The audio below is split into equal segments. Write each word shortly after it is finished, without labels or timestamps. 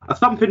A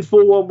thumping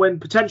 4-1 win,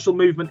 potential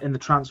movement in the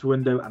transfer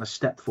window, and a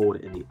step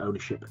forward in the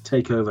ownership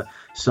takeover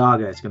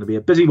saga. It's going to be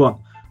a busy one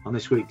on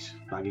this week's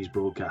Baggies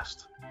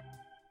broadcast.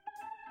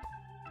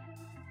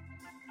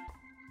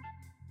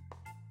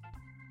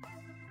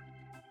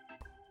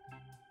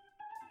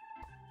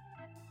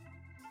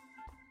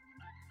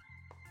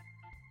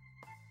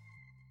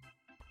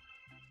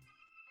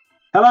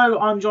 Hello,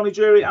 I'm Johnny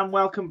Drury, and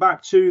welcome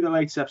back to the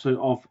latest episode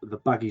of the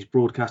Baggies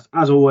broadcast.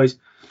 As always,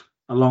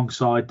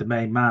 alongside the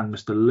main man,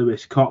 Mr.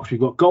 Lewis Cox. We've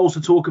got goals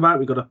to talk about,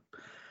 we've got a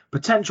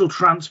potential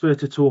transfer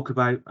to talk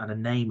about, and a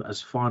name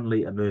has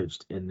finally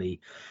emerged in the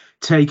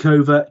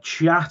takeover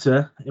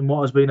chatter in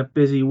what has been a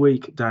busy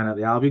week down at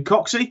the Albion.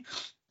 Coxie,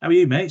 how are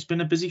you, mate? It's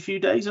been a busy few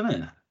days, hasn't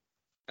it?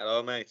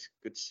 Hello, mate.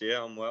 Good to see you.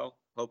 I'm well.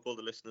 Hope all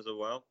the listeners are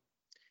well.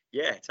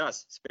 Yeah, it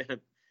has. It's been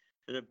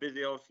a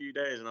busy old few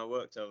days, and I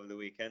worked over the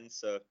weekend,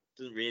 so it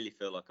doesn't really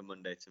feel like a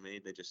Monday to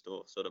me. They just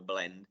all sort of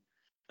blend.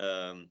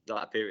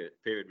 That period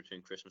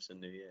between Christmas and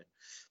New Year.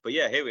 But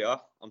yeah, here we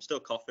are. I'm still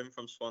coughing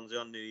from Swansea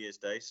on New Year's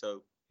Day,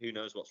 so who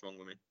knows what's wrong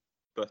with me.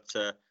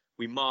 But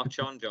we march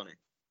on, Johnny.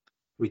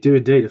 We do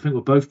indeed. I think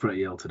we're both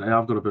pretty ill today.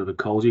 I've got a bit of a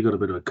cold, you've got a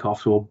bit of a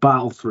cough, so we'll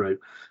battle through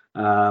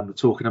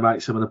talking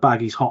about some of the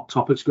Baggies hot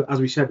topics. As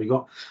we said, we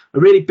got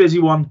a really busy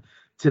one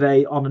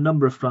today on a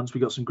number of fronts.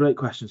 We got some great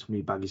questions from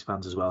you Baggies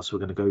fans as well, so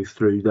we're going to go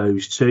through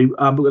those too.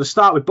 We're going to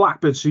start with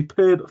Blackburn.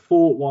 Superb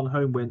 4-1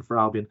 home win for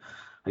Albion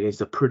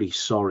against a pretty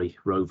sorry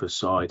Rovers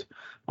side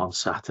on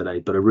Saturday,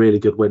 but a really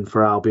good win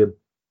for Albion.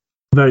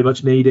 Very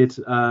much needed.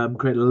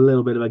 Created a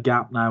little bit of a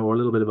gap now, or a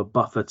little bit of a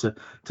buffer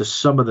to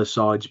some of the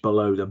sides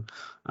below them,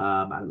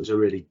 and it was a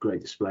really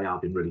great display.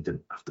 Albion really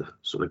didn't have to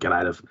sort of get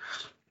out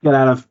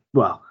of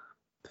well,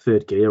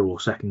 third gear or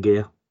second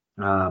gear.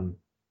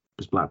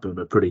 Because Blackburn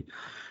were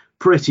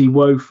pretty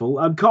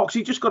woeful. Cox,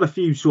 you just got a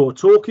few sort of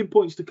talking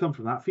points to come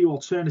from that, a few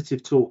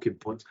alternative talking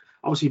points.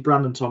 Obviously,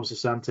 Brandon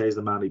Thomas-Asante is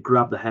the man who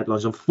grabbed the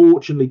headlines.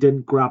 Unfortunately,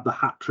 didn't grab the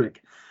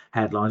hat-trick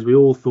headlines. We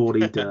all thought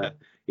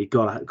he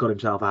got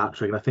himself a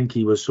hat-trick, and I think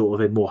he was sort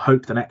of in more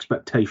hope than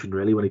expectation,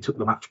 really, when he took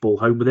the match ball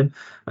home with him,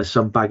 as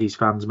some Baggies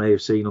fans may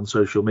have seen on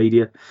social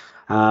media.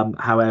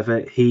 However,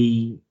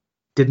 he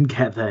didn't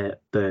get I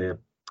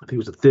think it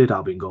was the third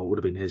Albion goal, would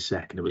have been his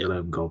second. It was an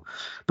own goal.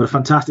 But a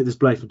fantastic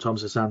display from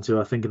Thomas-Asante,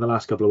 who I think in the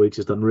last couple of weeks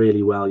has done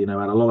really well, had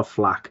a lot of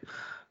flack.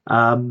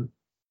 And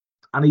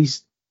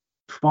he's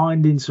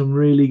finding some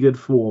really good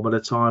form at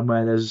a time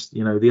where there's,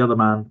 the other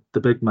man,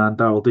 the big man,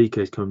 Daryl Dike,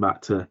 is coming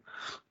back to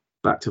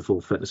full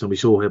fitness. And we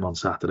saw him on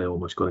Saturday,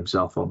 almost got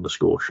himself on the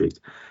score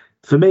sheet.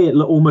 For me, it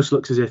almost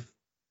looks as if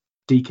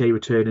Dike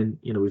returning,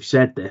 we've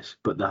said this,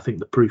 but I think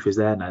the proof is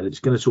there now that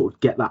it's going to sort of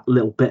get that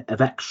little bit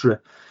of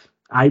extra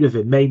out of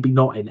him, maybe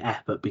not in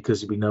effort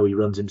because we know he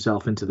runs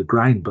himself into the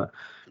ground, but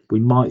we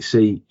might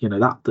see,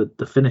 that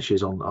the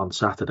finishes on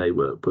Saturday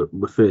were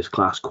first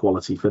class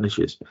quality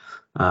finishes,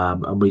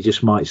 and we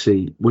might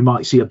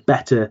see a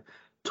better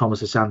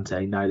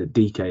Thomas-Asante now that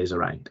DK is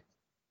around.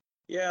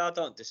 Yeah, I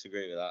don't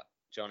disagree with that,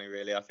 Johnny.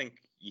 Really, I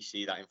think you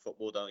see that in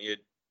football, don't you?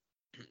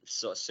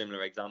 Sort of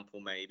similar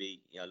example,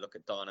 maybe. Look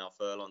at Darnell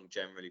Furlong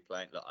generally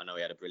playing. Look, I know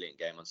he had a brilliant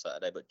game on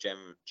Saturday, but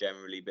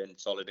generally been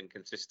solid and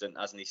consistent,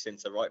 hasn't he,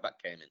 since the right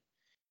back came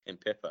in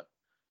Pippa.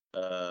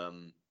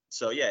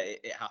 So yeah,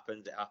 it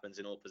happens. It happens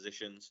in all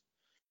positions.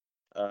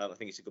 I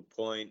think it's a good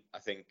point. I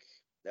think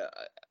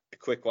a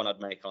quick one I'd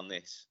make on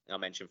this. I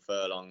mentioned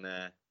Furlong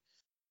there.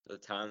 The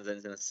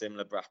Townsend's in a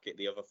similar bracket,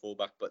 the other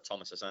fullback, but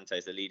Thomas-Asante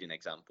is the leading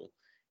example.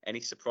 Any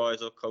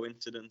surprise or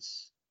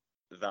coincidence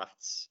that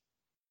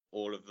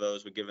all of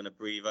those were given a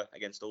breather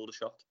against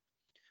Aldershot?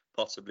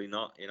 Possibly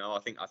not. I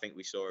think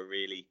we saw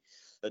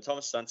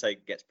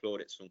Thomas-Asante gets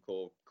plaudits from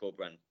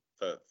Corbrand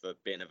for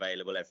being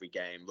available every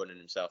game, running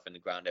himself in the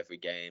ground every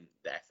game,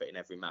 the effort in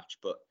every match.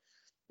 But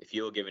if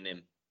you're giving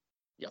him,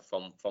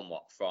 from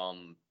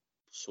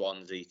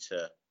Swansea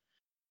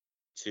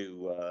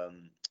to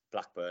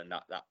Blackburn,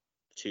 that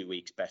 2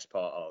 weeks best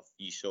part of,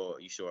 you saw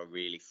a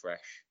really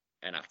fresh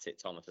and at it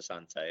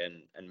Thomas-Asante,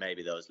 and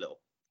maybe those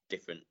little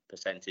different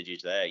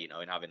percentages there, in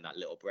having that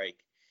little break,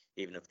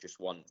 even if just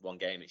one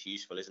game, it's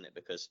useful, isn't it?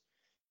 Because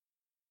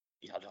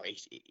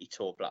he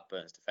tore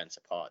Blackburn's defence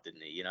apart,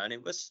 didn't he? And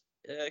it was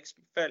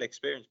fairly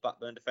experienced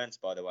Blackburn defence,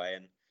 by the way.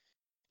 And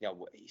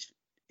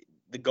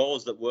the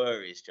goals that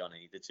were his,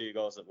 Johnny, the two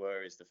goals that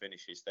were his, the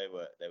finishes, they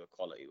were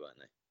quality, weren't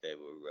they? They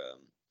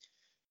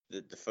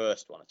were the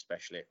first one,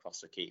 especially across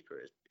the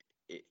keeper.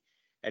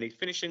 And his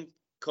finishing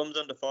comes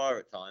under fire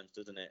at times,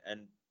 doesn't it?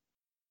 And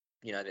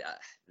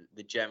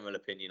the general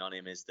opinion on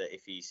him is that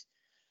if he's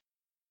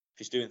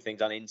doing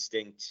things on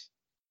instinct,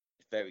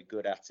 very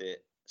good at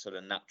it, sort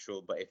of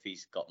natural. But if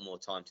he's got more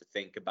time to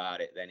think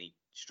about it, then he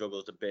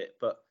struggles a bit.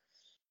 But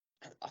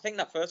I think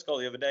that first goal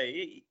the other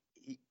day,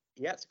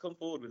 he had to come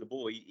forward with the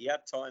ball. He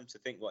had time to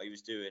think what he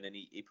was doing, and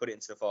he put it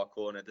into the far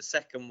corner. The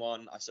second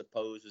one, I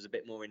suppose, was a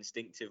bit more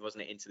instinctive,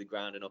 wasn't it? Into the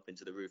ground and up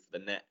into the roof of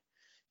the net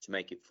to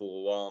make it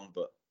 4-1.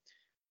 But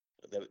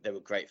there were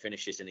great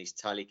finishes, and his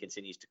tally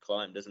continues to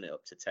climb, doesn't it,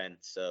 up to 10.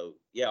 So,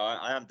 yeah,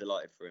 I am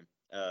delighted for him.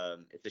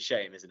 It's a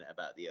shame, isn't it,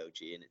 about the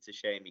OG, and it's a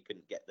shame he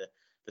couldn't get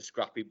the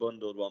scrappy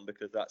bundled one,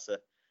 because that's a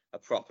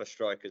proper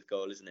striker's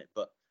goal, isn't it?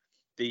 But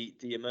the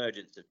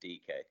emergence of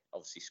DK,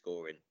 obviously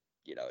scoring,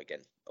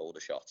 against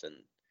Aldershot, and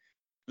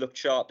looked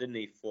sharp, didn't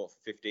he, for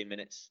 15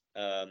 minutes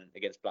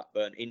against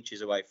Blackburn,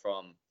 inches away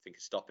from, I think,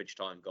 a stoppage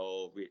time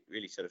goal.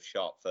 Really sort of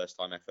sharp first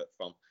time effort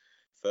from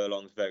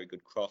Furlong's, very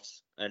good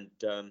cross. And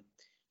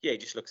he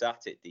just looks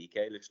at it,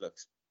 DK.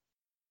 Looks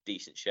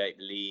decent shape,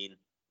 lean.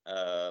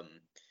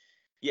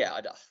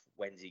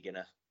 When's he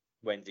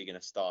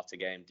gonna start a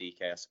game,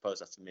 DK? I suppose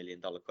that's $1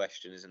 million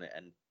question, isn't it?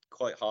 And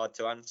quite hard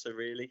to answer,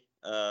 really.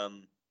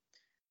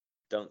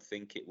 Don't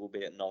think it will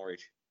be at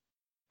Norwich.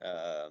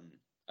 I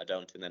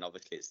don't, and then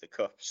obviously it's the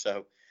cup,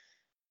 so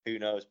who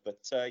knows? But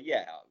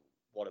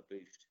what a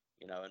boost,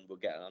 and we'll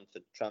get on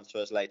to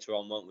transfers later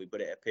on, won't we?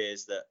 But it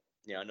appears that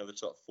another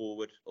sort of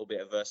forward,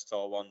 albeit a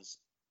versatile one's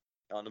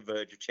on the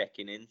verge of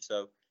checking in.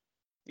 So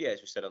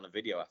as we said on the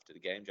video after the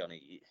game,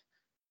 Johnny,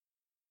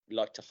 you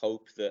like to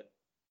hope that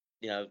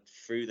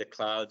through the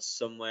clouds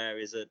somewhere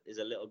is a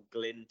little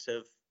glint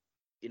of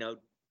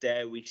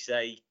dare we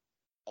say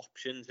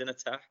options in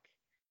attack.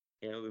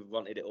 We've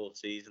wanted it all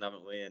season,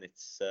 haven't we? And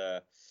it's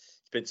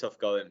been tough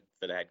going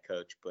for the head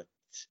coach, but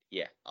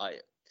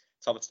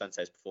Thomas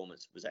Stante's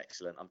performance was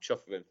excellent. I'm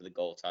chuffed with him for the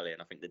goal tally,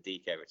 and I think the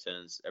DK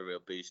returns a real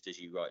boost, as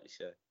you rightly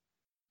say.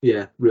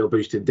 Yeah, real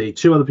boost indeed.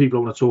 Two other people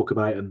I want to talk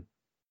about, and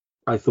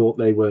I thought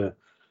they were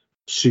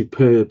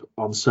superb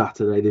on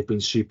Saturday. They've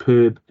been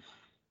superb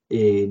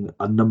in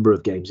a number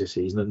of games this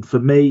season, and for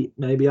me,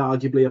 maybe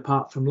arguably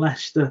apart from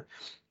Leicester,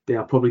 they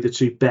are probably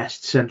the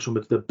best central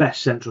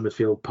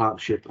midfield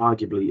partnership,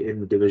 arguably, in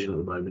the division at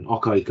the moment.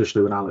 Okay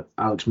Kushlu and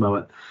Alex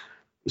Mowat.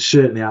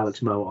 Certainly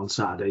Alex Mowat on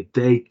Saturday.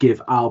 They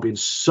give Albion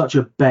such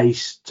a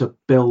base to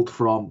build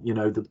from.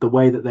 The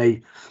way that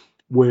they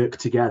work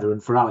together.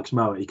 And for Alex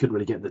Mowat, he couldn't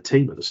really get in the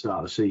team at the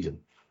start of the season,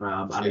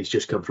 and he's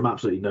just come from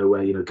absolutely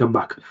nowhere. Come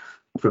back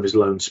from his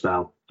loan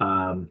spell.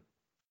 And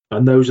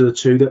those are the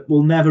two that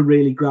will never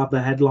really grab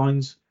the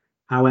headlines.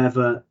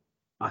 However,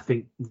 I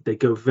think they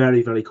go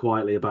very, very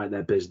quietly about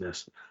their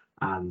business,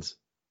 and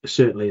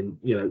certainly in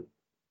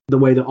the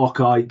way that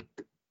Okai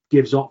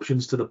gives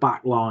options to the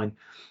back line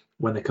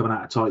when they're coming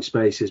out of tight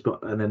spaces,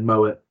 and then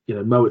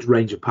Mowat's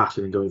range of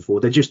passing and going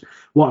forward.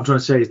 What I'm trying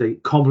to say is they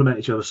complement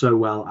each other so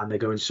well, and they're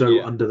going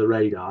so under the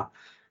radar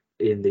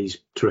in these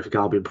terrific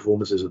Albion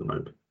performances at the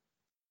moment.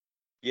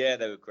 Yeah,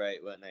 they were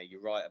great, weren't they?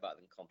 You're right about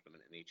them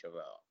complementing each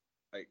other.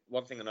 Like,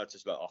 one thing I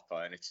noticed about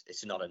Okai, and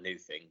it's not a new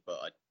thing, but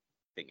I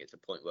think it's a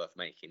point worth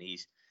making.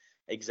 He's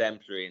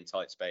exemplary in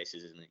tight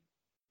spaces, isn't he?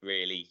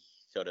 Really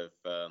sort of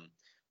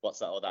what's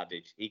that old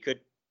adage? He could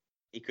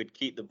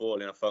keep the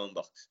ball in a phone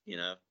box,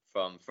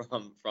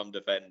 from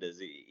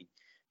defenders.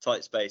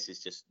 Tight space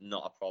is just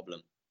not a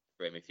problem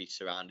for him. If he's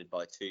surrounded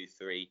by 2-3,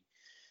 he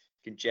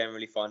can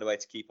generally find a way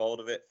to keep hold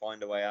of it,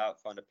 find a way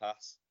out, find a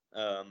pass.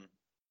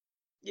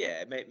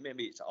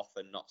 Maybe it's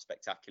often not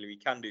spectacular. He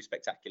can do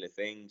spectacular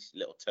things,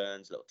 little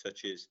turns, little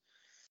touches,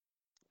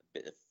 a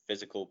bit of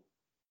physical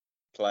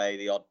play,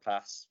 the odd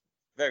pass.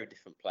 Very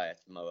different player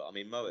to Mowat. I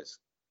mean, Mowat's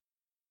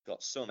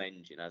got some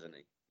engine, hasn't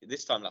he?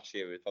 This time last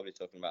year, we were probably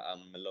talking about how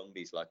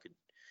Malumbi's like a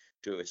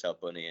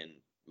do-it-yourself bunny and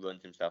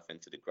runs himself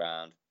into the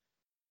ground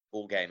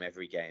all game,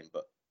 every game.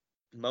 But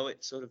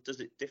Mowat sort of does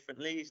it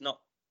differently. He's not...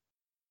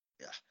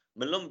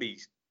 Malumbi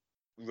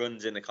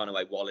runs in the kind of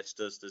way Wallace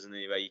does, doesn't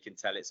he? Where you can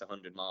tell it's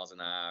 100 miles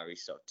an hour.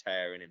 He's sort of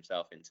tearing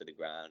himself into the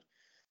ground.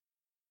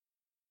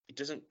 It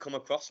doesn't come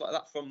across like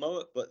that from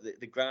Mowat, but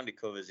the ground he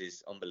covers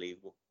is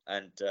unbelievable.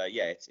 And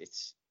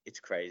it's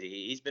crazy.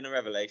 He's been a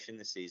revelation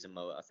this season,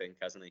 Mowat, I think,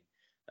 hasn't he?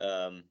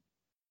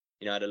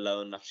 Had a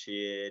loan last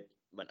year,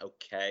 went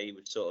okay,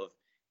 was sort of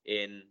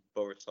in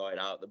Borough side,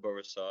 out the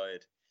Borough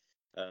side.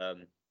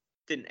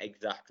 Didn't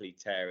exactly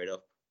tear it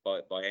up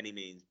by any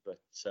means, but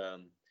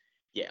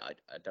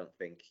I don't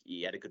think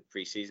he had a good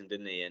pre-season,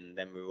 didn't he? And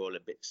then we were all a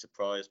bit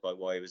surprised by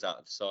why he was out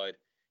of the side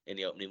in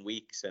the opening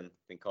weeks. And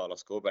I think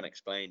Carlos Corban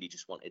explained he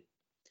just wanted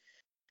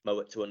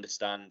Mowat to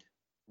understand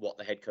what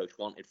the head coach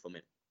wanted from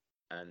him.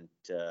 And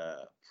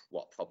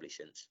probably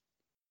since,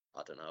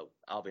 I don't know,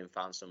 Albion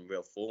found some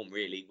real form,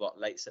 really,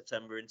 late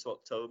September into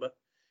October,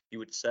 you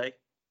would say.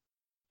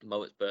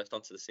 Mowat's burst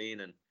onto the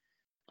scene, and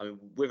I mean,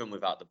 with and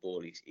without the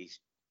ball, he's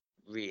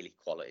really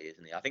quality,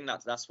 isn't he? I think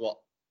that's what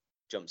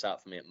jumps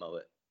out for me at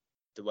Mowat.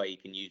 The way he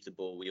can use the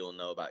ball, we all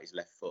know about his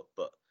left foot,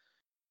 but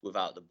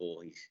without the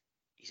ball,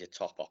 he's a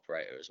top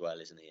operator as well,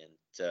 isn't he?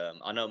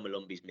 And I know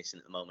Malumbi's missing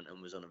at the moment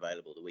and was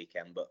unavailable the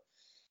weekend, but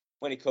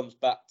when he comes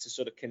back to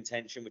sort of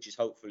contention, which is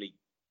hopefully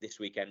this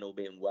weekend, all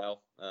being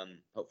well,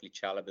 hopefully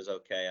Chalaba's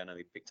okay. I know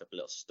he picked up a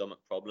little stomach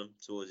problem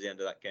towards the end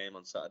of that game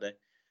on Saturday,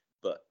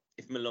 but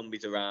if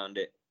Malumbi's around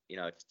it,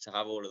 to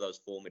have all of those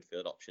four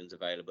midfield options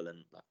available,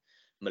 and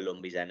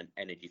Malumbi's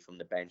energy from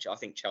the bench. I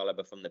think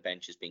Chalobah from the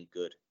bench has been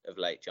good of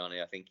late,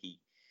 Johnny. I think he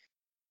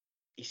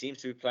seems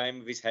to be playing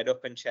with his head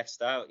up and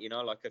chest out,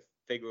 like a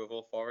figure of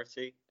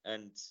authority,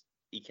 and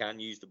he can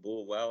use the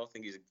ball well. I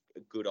think he's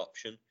a good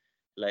option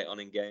late on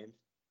in games.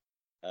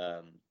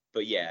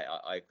 But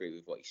I agree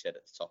with what you said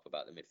at the top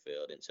about the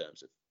midfield in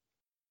terms of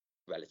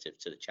relative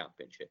to the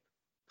Championship.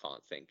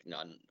 Can't think.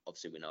 None.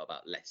 Obviously, we know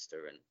about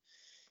Leicester and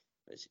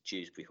there's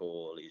Dewsbury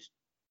Hall. He's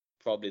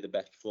probably the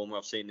best performer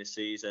I've seen this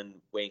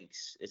season.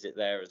 Winks, is it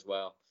there as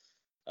well?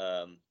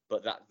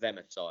 But them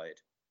aside,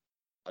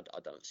 I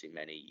don't see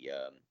many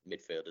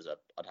midfielders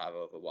I'd have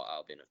over what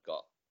Albion have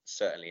got.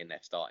 Certainly in their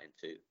starting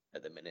two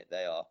at the minute.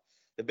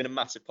 They've been a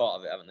massive part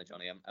of it, haven't they,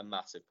 Johnny? A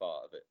massive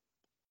part of it.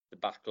 The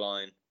back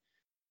line,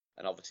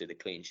 and obviously the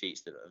clean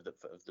sheets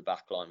of the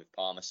back line with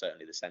Palmer,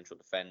 certainly the central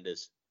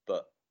defenders.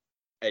 But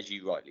as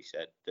you rightly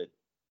said,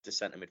 the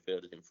centre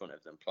midfielders in front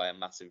of them play a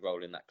massive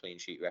role in that clean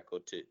sheet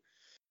record too.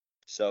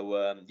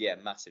 So,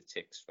 massive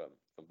ticks from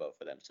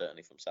both of them,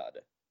 certainly from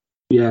Saturday.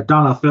 Yeah,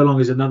 Daniel Furlong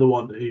is another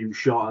one who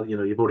shot,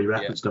 you've already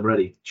referenced him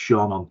already,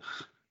 shone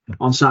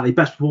on Saturday.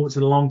 Best performance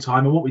in a long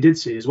time. And what we did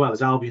see as well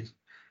is Albion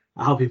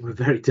were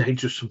very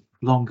dangerous from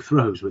long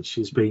throws, which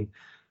has been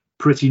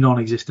pretty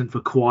non-existent for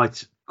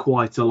quite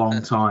a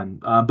long time.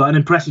 But an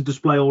impressive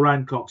display all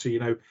round, Cox.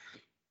 So,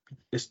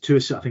 it's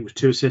I think it was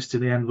 2 assists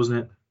in the end, wasn't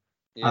it?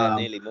 Yeah,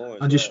 nearly more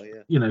as and just,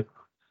 well, yeah.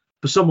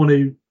 For someone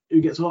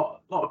who gets a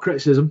lot of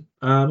criticism,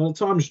 at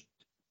times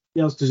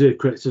he has deserved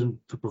criticism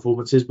for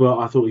performances, but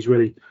I thought he's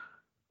really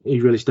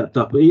stepped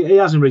up. He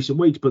has in recent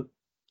weeks, but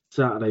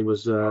Saturday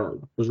was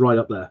right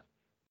up there.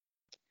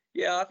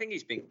 Yeah, I think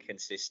he's been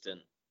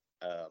consistent.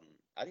 I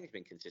think he's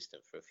been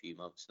consistent for a few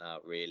months now,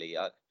 really.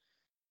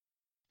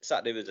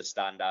 Saturday was a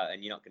standout,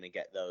 and you're not going to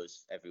get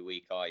those every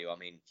week, are you? I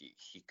mean,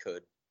 you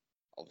could,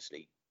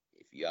 obviously,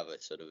 if you have a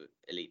sort of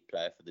elite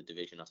player for the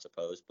division, I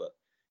suppose, but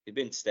he's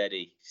been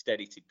steady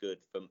to good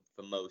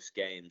for most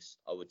games,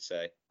 I would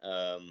say.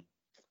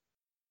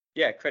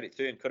 Yeah, credit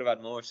to him. Could have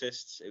had more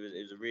assists. It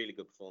was a really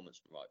good performance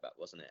from right back,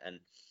 wasn't it? And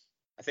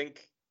I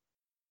think,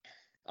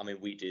 I mean,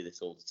 we do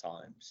this all the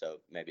time, so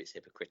maybe it's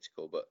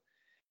hypocritical, but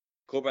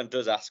Corberan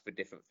does ask for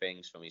different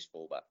things from his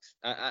fullbacks,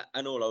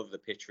 and all over the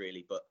pitch,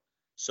 really. But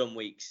some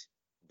weeks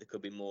there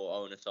could be more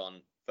onus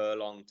on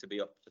Furlong to be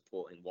up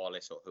supporting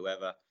Wallace or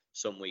whoever.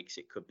 Some weeks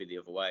it could be the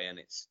other way, and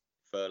it's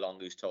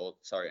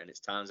it's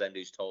Townsend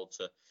who's told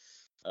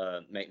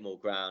to make more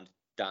ground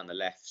down the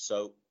left.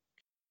 So,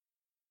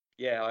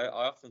 yeah,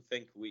 I often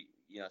think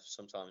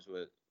sometimes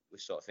we're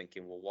sort of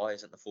thinking, well, why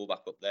isn't the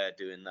fullback up there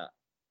doing that?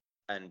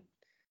 And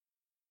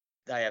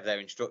they have their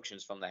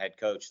instructions from the head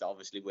coach that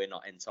obviously we're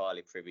not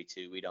entirely privy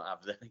to. We don't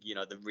have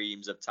the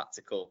reams of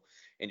tactical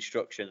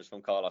instructions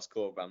from Carlos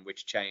Corberan,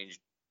 which change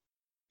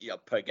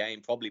per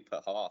game, probably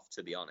per half,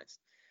 to be honest.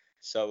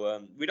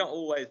 So we don't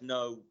always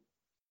know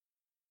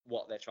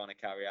what they're trying to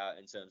carry out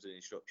in terms of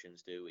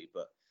instructions, do we?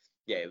 But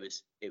yeah, it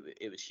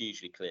was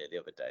hugely clear the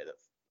other day that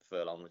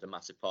Furlong was a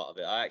massive part of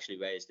it. I actually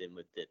raised him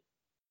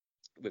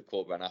with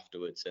Corberan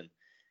afterwards,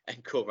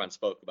 and Corberan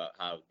spoke about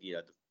how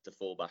the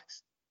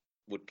fullbacks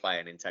would play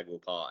an integral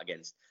part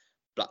against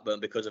Blackburn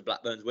because of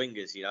Blackburn's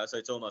wingers, so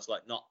it's almost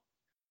like not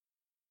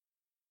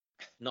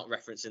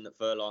referencing that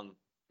Furlong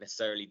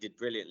necessarily did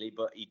brilliantly,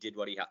 but he did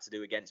what he had to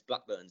do against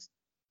Blackburn's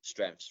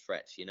strengths,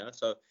 threats,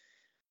 so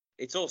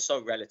it's all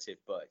so relative.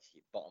 But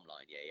bottom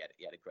line, yeah,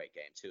 he had a great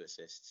game, 2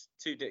 assists,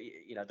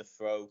 the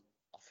throw.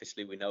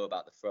 Obviously, we know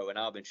about the throw, and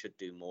Albion should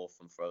do more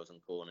from throws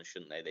and corners,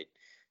 shouldn't they?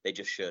 They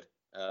just should.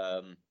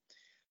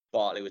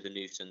 Bartley was a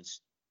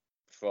nuisance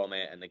from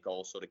it, and the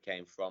goal sort of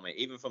came from it.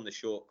 Even from the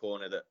short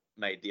corner that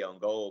made the own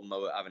goal,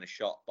 Moat having a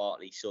shot,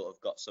 Bartley sort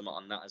of got something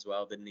on that as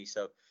well, didn't he?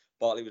 So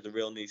Bartley was a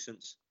real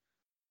nuisance.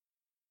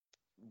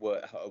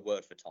 A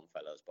word for Tom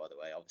Fellows, by the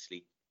way.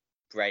 Obviously,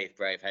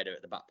 brave header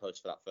at the back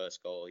post for that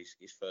first goal,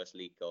 his first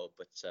league goal.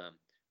 But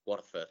what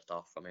a first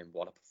half from him!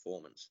 What a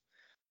performance!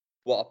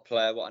 What a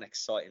player! What an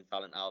exciting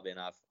talent Albion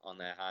have on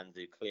their hands,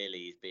 who clearly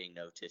is being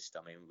noticed.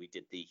 I mean, we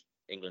did the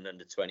England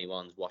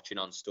under-21s watching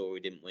on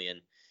story, didn't we?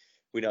 And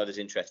we know there's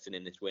interest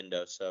in this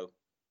window, so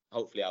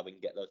hopefully Albion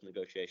can get those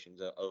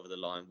negotiations over the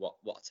line. What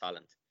a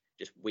talent!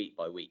 Just week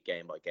by week,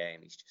 game by game,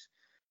 he's just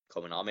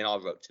coming on. I mean, I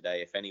wrote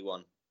today, if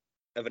anyone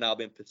of an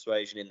Albion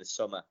persuasion in the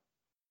summer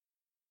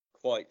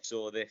quite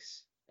saw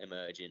this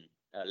emerging,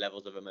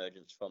 levels of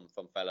emergence from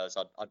Fellows,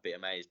 I'd be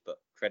amazed, but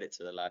credit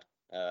to the lad.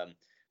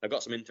 I've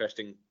got some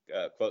interesting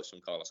quotes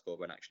from Carlos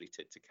Corberan actually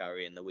to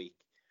carry in the week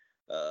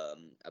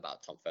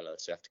about Tom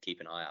Fellows, so you have to keep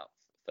an eye out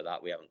for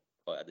that. We haven't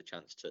quite had the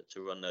chance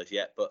to run those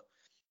yet, but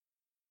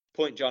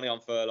point Johnny on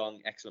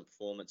Furlong, excellent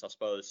performance. I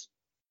suppose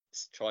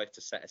tries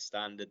to set a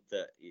standard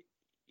that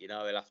he'll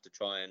have to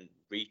try and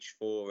reach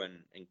for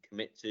and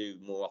commit to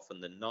more often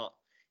than not.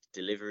 His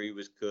delivery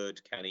was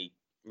good. Can he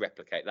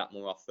replicate that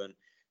more often?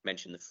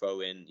 Mentioned the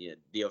throw in.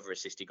 The other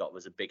assist he got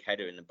was a big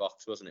header in the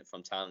box, wasn't it,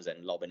 from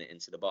Townsend, lobbing it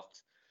into the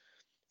box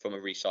from a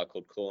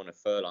recycled corner.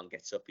 Furlong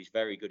gets up. He's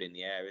very good in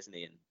the air, isn't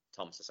he? And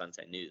Thomas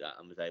Asante knew that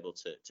and was able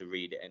to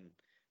read it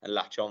and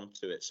latch on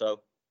to it.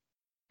 So,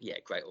 yeah,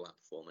 great all-round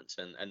performance.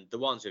 And the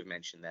ones we've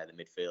mentioned there, the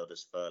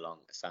midfielders, Furlong,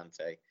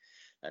 Asante,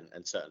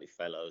 and certainly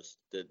Fellows.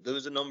 There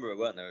was a number,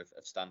 weren't there,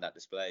 of standout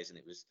displays, and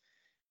it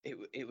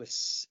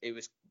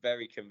was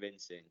very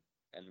convincing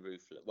and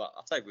ruthless. Well,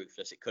 I'll say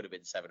ruthless. It could have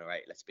been 7 or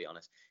 8. Let's be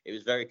honest. It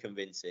was very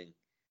convincing,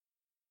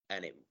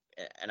 and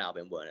and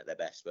Albion weren't at their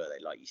best, were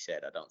they? Like you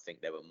said, I don't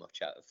think they were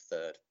much out of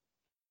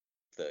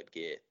third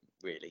gear,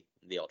 really.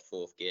 The odd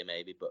fourth gear,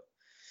 maybe, but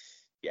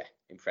yeah,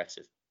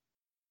 impressive.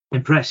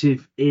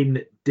 Impressive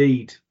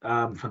indeed.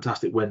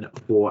 Fantastic win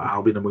for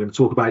Albion, and we're going to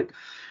talk about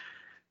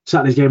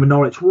Saturday's game in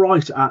Norwich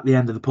right at the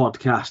end of the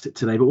podcast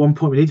today. But one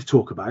point we need to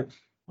talk about,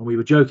 and we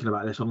were joking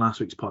about this on last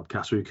week's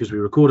podcast because we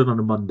recorded on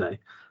a Monday.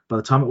 By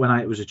the time it went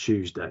out, it was a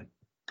Tuesday.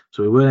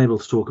 So we weren't able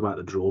to talk about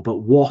the draw, but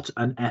what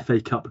an FA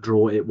Cup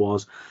draw it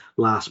was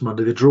last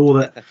Monday. The draw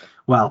that,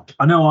 well,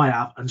 I know I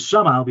have, and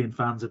some Albion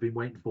fans have been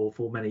waiting for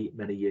many,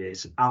 many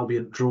years.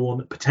 Albion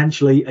drawn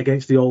potentially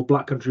against the old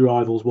Black Country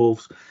rivals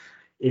Wolves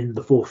in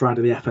the fourth round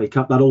of the FA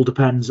Cup. That all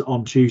depends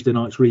on Tuesday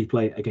night's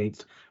replay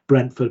against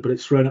Brentford, but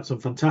it's thrown up some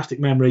fantastic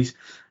memories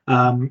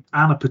and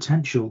a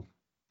potential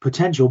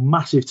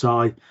massive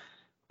tie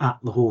at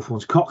the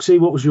Hawthorns. Coxey,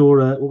 what was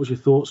your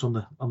thoughts on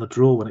the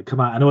draw when it came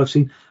out? I know I've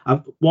seen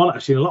a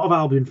lot of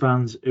Albion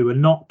fans who are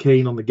not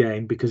keen on the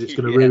game because it's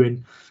going to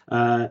ruin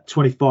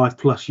 25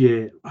 plus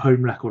year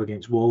home record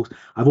against Wolves.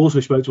 I've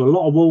also spoke to a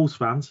lot of Wolves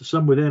fans,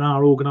 some within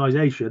our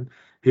organisation,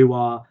 who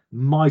are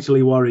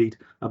mightily worried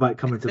about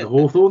coming to the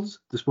Hawthorns,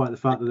 despite the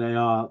fact that they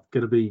are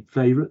going to be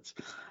favourites.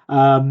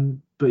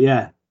 But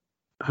yeah,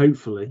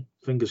 hopefully,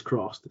 fingers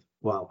crossed.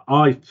 Well,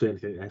 I certainly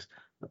think this.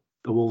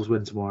 The Wolves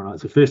win tomorrow night.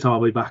 It's the first time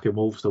I'll be back in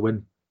Wolves to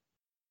win,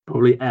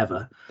 probably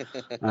ever.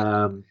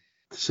 To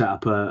set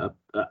up a,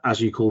 as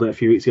you called it a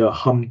few weeks ago, a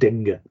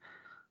humdinger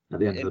at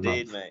the end of the month.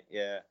 Indeed, mate.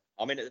 Yeah.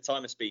 I mean, at the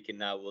time of speaking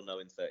now, we'll know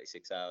in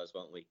 36 hours,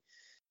 won't we?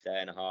 Day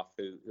and a half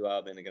who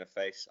Albion are going to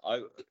face.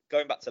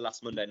 Going back to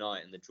last Monday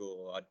night in the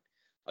draw,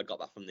 I got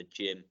back from the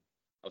gym.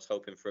 I was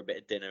hoping for a bit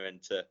of dinner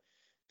and to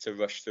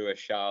rush through a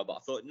shower, but I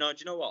thought, no, do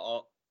you know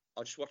what?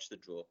 I'll just watch the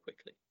draw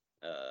quickly.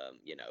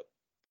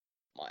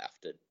 Might have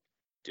to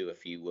do a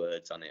few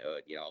words on it, or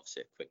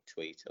obviously a quick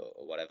tweet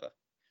or whatever.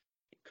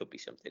 It could be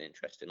something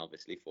interesting,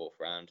 obviously, fourth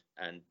round,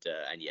 and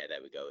yeah,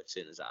 there we go. As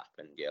soon as that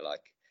happened, you're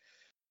like,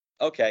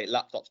 okay,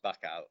 laptop's back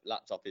out.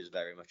 Laptop is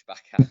very much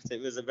back out.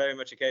 It was very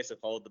much a case of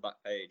hold the back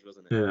page,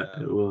 wasn't it?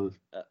 Yeah, it was.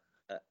 At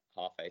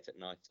 8:30 at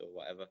night or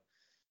whatever.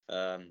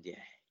 Yeah,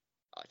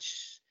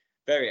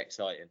 very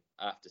exciting,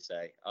 I have to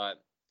say.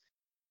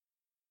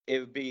 It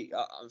would be,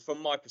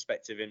 from my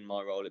perspective, in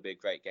my role, it'd be a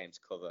great game to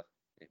cover.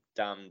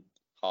 Damn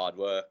hard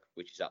work,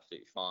 which is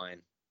absolutely fine.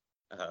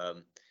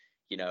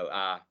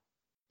 Our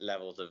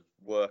levels of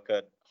work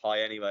are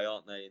high anyway,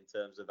 aren't they, in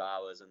terms of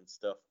hours and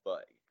stuff?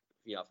 But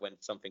when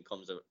something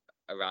comes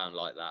around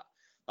like that,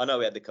 I know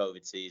we had the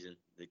COVID season,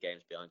 the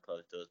games behind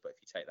closed doors, but if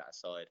you take that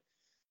aside,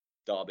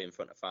 derby in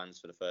front of fans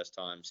for the first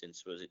time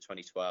since, was it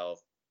 2012?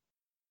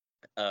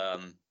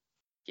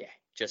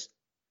 Just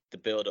the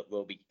build-up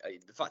will be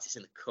the fact it's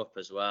in the cup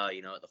as well.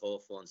 At the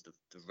Hawthorns, the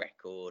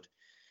record.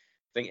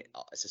 I think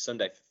it's a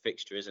Sunday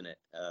fixture, isn't it?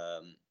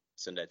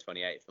 Sunday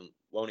 28th, and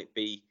won't it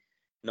be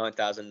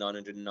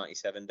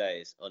 9,997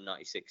 days or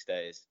 96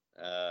 days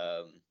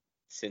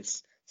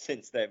since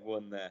they've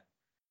won there?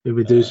 Did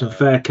we do some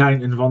fair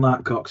counting on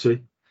that,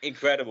 Coxey?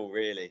 Incredible,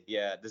 really.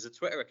 Yeah, there's a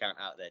Twitter account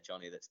out there,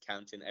 Johnny, that's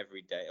counting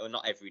every day, or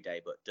not every day,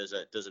 but does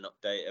an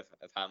update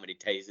of how many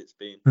days it's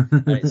been,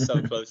 and it's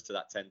so close to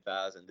that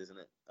 10,000, isn't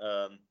it?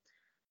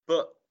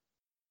 But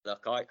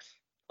look,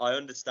 I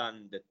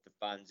understand that the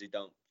fans who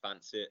don't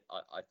fancy it.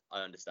 I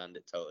understand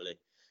it totally.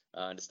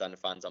 I understand the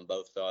fans on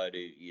both sides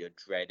who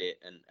dread it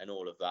and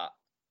all of that.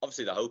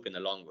 Obviously, the hope in the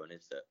long run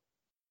is that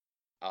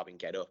Albion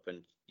get up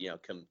and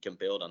can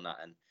build on that,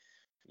 and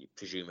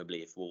presumably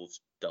if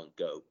Wolves don't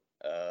go,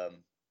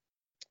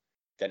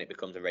 then it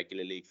becomes a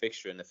regular league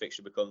fixture, and the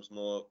fixture becomes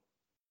more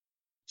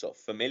sort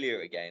of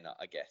familiar again,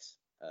 I guess,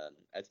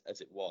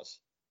 as it was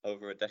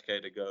over a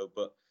decade ago.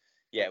 But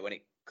yeah, when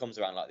it comes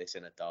around like this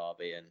in a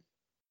derby, and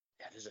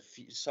there's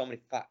so many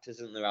factors,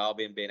 isn't there?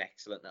 Albion being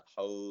excellent at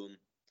home,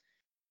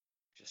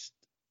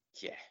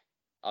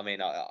 I mean,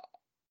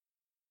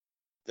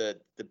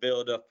 the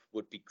build up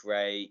would be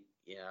great.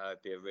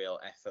 It'd be a real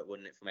effort,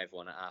 wouldn't it, from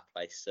everyone at our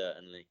place?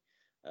 Certainly.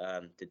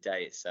 The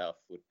day itself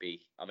would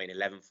be,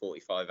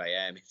 11:45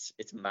 a.m.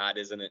 It's mad,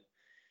 isn't it?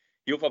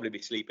 You'll probably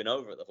be sleeping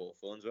over at the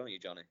Hawthorns, won't you,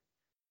 Johnny?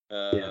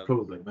 Yeah,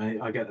 probably,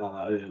 mate. I get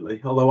that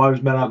early. Although I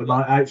was meant to have a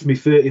night out for my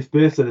 30th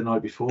birthday the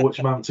night before, which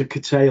I'm having to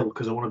curtail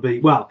because I want to be,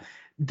 well,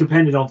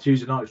 depending on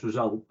Tuesday night's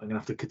result, I'm going to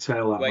have to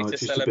curtail that way night. to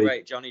just celebrate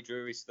to be... Johnny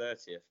Drury's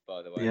 30th,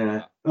 by the way.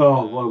 Yeah.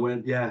 Oh, what a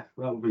win. Yeah,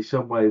 that would be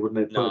some way, wouldn't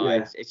it? No, but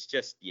yeah. it's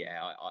just,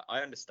 I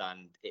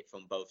understand it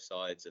from both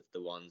sides of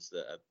the ones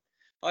that are.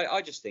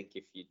 I just think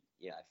if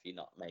you're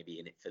not maybe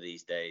in it for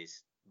these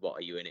days, what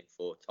are you in it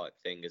for type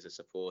thing as a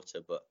supporter?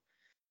 But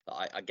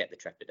I get the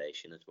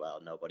trepidation as well.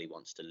 Nobody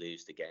wants to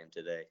lose the game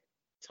today.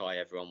 Tie,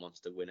 everyone wants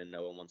to win and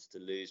no one wants to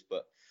lose.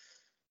 But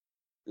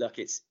look,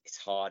 it's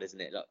hard, isn't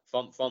it? Look,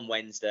 from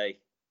Wednesday,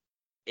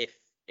 if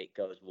it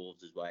goes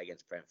Wolves' way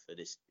against Brentford,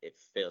 it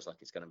feels like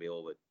it's going to be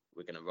all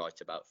we're going to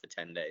write about for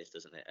 10 days,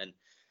 doesn't it? And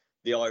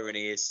the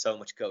irony is so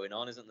much going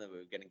on, isn't there?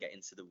 We're going to get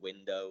into the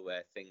window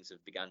where things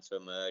have begun to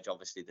emerge.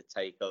 Obviously, the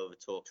takeover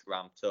talks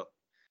ramped up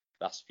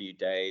last few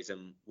days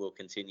and will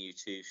continue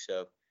to.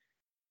 So,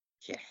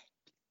 yeah,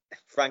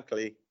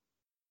 frankly,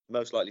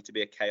 most likely to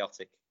be a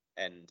chaotic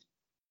end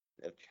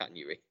of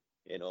January,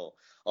 on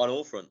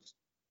all fronts.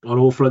 On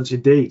all fronts,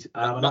 indeed.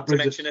 Not to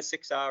mention a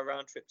 6-hour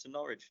round trip to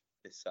Norwich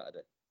this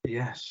Saturday.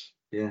 Yes,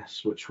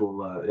 which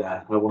we'll,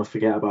 I want to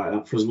forget about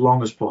that for as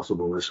long as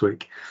possible this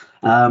week.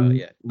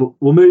 Yeah. But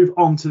we'll move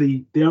on to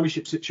the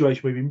ownership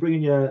situation. We've been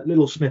bringing you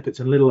little snippets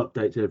and little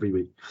updates every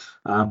week.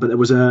 But there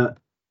was a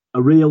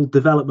real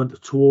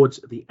development towards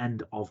the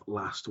end of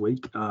last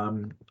week.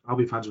 Albion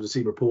fans would have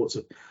seen reports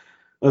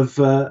of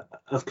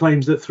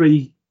claims that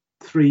three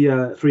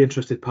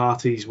interested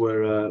parties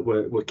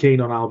were keen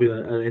on Albion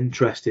and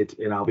interested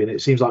in Albion. It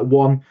seems like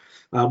one.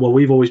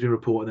 We've always been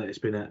reporting that it's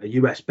been a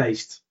US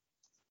based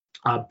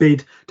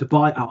bid to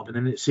buy Albion,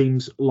 and it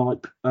seems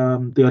like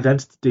the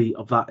identity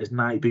of that is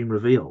now being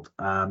revealed.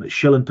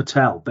 Shilan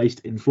Patel,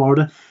 based in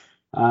Florida,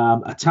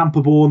 a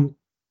Tampa-born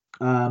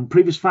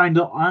previous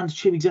founder and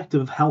chief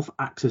executive of Health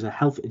Access, a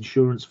health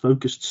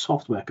insurance-focused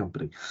software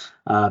company,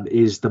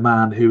 is the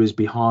man who is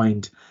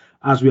behind,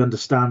 as we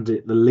understand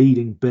it, the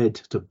leading bid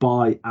to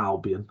buy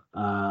Albion.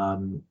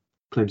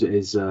 Claims it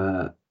is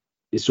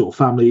his sort of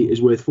family is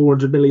worth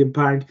 £400 million,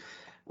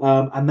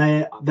 and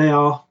they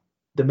are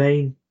the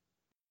main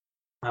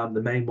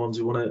ones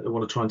who want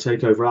to try and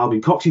take over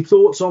Albion. Coxie,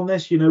 thoughts on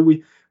this?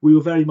 We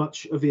were very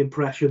much of the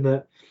impression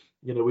that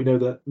we know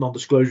that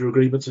non-disclosure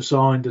agreements are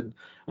signed and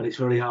it's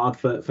very hard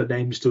for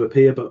names to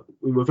appear, but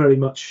we were very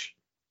much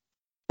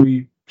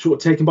sort of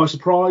taken by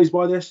surprise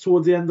by this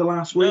towards the end of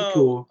last week.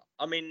 Or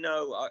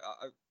no.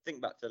 I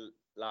think back to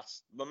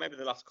maybe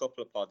the last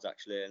couple of pods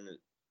actually, and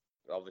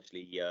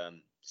obviously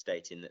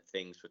stating that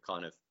things were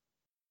kind of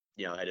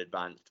had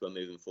advanced, were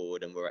moving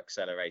forward, and were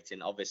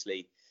accelerating.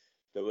 Obviously,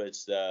 there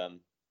was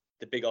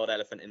the big old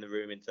elephant in the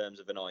room in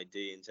terms of an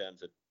ID, in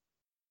terms of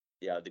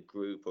the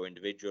group or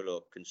individual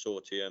or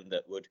consortium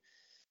that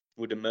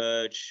would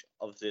emerge.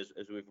 Obviously,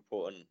 as we've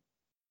reported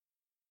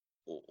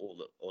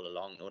all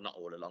along, or not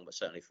all along, but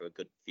certainly for a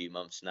good few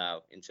months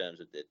now, in terms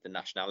of the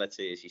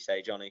nationality, as you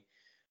say, Johnny.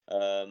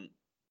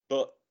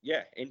 But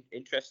yeah,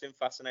 interesting,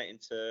 fascinating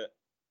to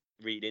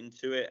read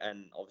into it,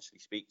 and obviously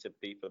speak to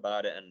people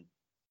about it and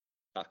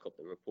back up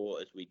the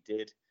report as we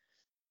did.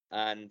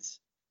 And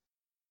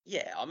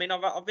yeah,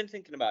 I've been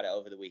thinking about it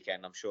over the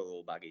weekend. I'm sure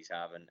all baggies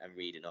have, and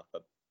reading up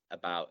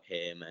about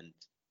him and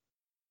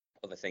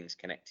other things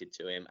connected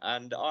to him.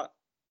 And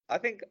I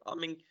think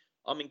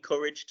I'm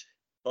encouraged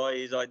by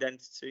his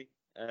identity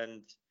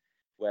and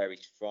where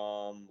he's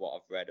from, what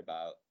I've read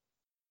about,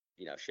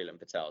 Shilan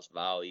Patel's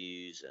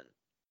values and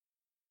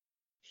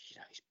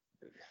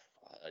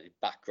his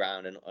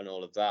background and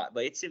all of that.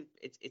 But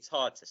it's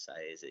hard to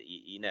say, is it?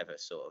 You never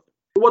sort of.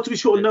 What do we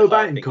sort of know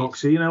about him,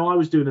 Coxie? I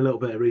was doing a little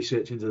bit of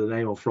research into the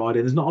name on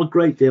Friday. There's not a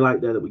great deal out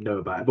there that we know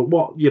about it. But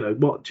what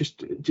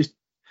just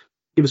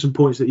give us some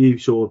points that you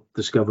sort of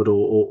discovered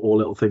or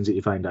little things that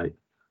you found out.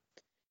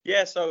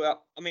 Yeah, so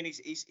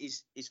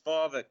his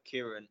father,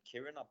 Kieran,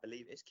 I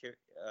believe is Kieran,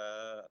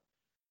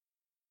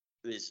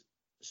 is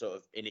sort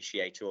of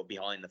initiator or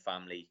behind the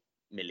family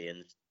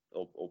millions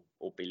or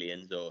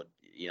billions, or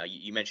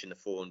you mentioned the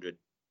 400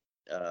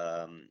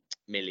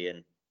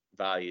 million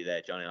value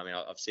there, Johnny.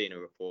 I've seen a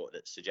report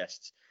that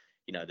suggests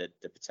that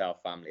the Patel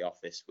family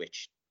office,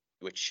 which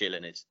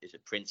Shilan is a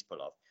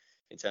principal of,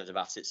 in terms of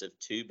assets of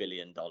 $2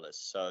 billion.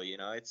 So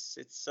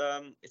it's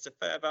a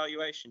fair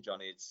valuation,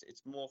 Johnny.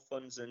 It's more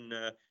funds than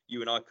you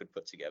and I could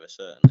put together,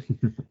 certainly.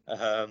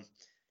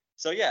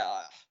 So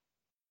yeah,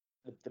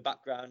 the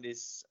background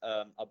is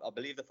I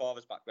believe the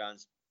father's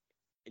background's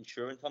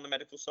insurance on the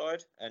medical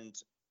side, and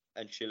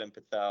Shilan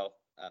Patel,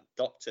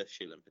 Dr.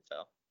 Shilan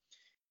Patel,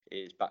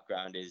 his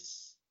background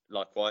is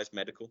likewise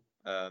medical,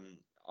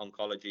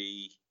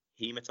 oncology,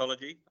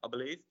 hematology, I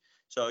believe.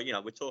 So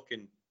we're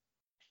talking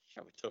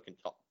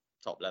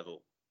top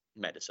level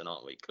medicine,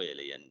 aren't we?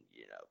 Clearly, and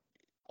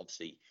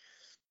obviously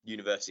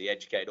university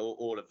educated,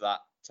 all of that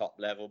top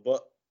level.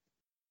 But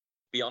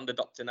beyond the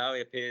doctor now,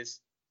 he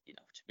appears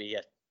to be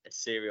a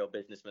serial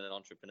businessman and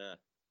entrepreneur,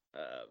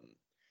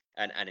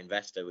 and an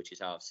investor, which is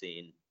how I've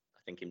seen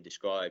him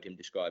describe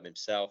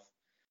himself.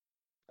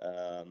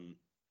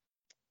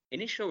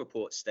 Initial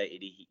reports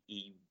stated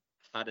he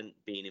hadn't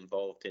been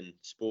involved in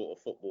sport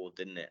or football,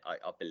 didn't it?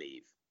 I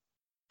believe.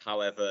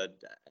 However,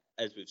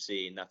 as we've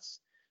seen,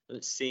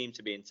 doesn't seem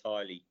to be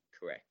entirely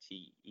correct.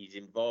 He's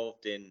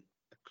involved in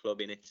a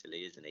club in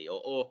Italy, isn't he?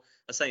 Or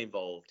I say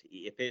involved,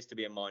 he appears to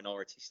be a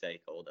minority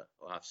stakeholder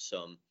or have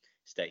some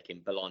stake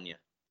in Bologna,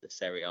 the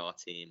Serie A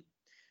team,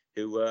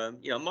 who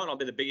might not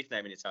be the biggest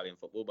name in Italian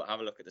football, but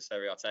have a look at the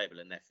Serie A table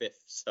and they're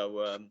fifth.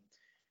 So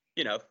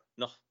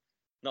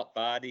not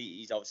bad.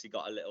 He's obviously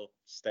got a little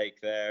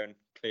stake there and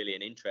clearly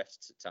an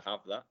interest to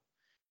have that.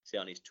 See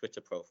on his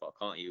Twitter profile,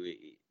 can't you?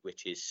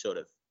 Which is sort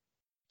of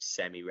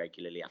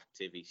semi-regularly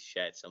active. He's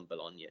shared some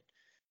Bologna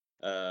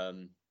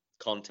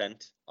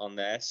content on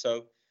there.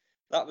 So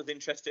that was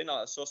interesting.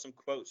 I saw some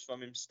quotes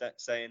from him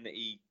saying that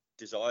he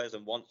desires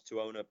and wants to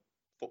own a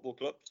football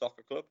club,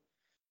 soccer club.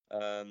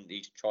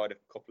 He's tried a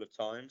couple of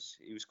times,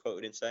 he was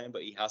quoted in saying,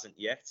 but he hasn't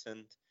yet.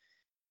 And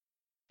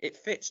it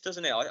fits,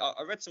 doesn't it?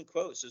 I read some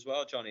quotes as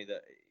well, Johnny,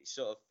 that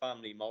sort of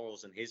family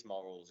morals and his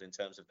morals in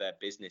terms of their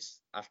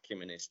business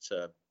acumen is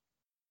to.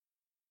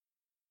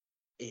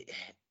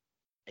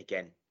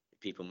 Again,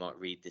 people might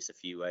read this a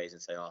few ways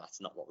and say, "Oh,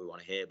 that's not what we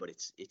want to hear," but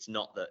it's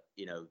not that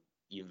you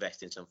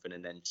invest in something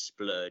and then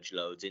splurge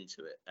loads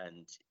into it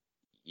and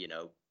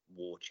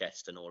war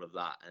chest and all of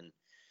that, and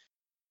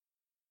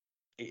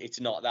it's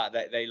not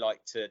that they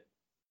like to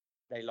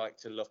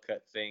look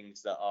at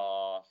things that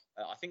are.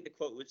 I think the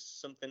quote was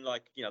something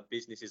like,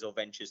 businesses or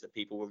ventures that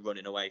people were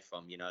running away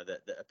from,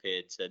 that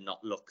appeared to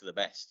not look the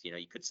best.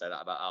 You could say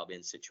that about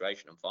Albion's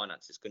situation and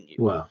finances, couldn't you?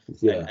 Well,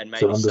 yeah, and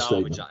maybe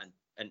salvage that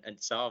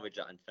and salvage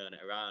that and turn it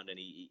around. And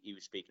he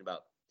was speaking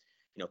about,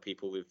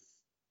 people with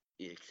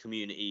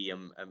community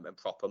and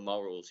proper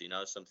morals,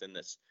 something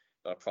that's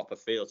got a proper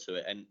feel to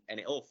it. And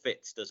it all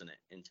fits, doesn't it,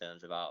 in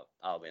terms of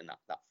Albion,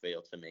 that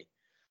feel to me.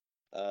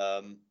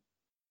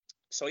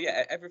 So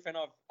yeah, everything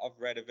I've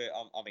read of it,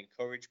 I'm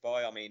encouraged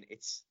by. I mean,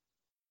 it's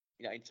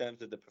in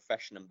terms of the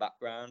profession and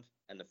background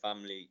and the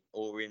family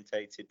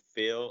orientated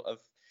feel of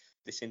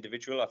this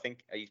individual. I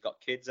think he's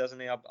got kids,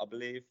 hasn't he? I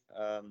believe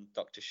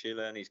Dr.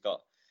 Schillen. He's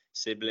got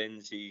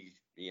siblings.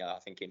 I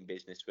think in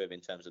business with in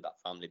terms of that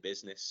family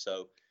business.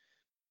 So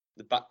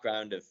the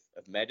background of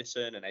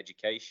medicine and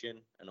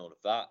education and all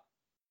of that.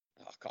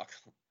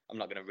 I'm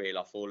not going to reel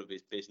off all of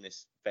his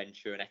business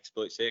venture and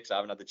exploits here because I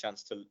haven't had the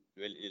chance to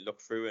really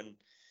look through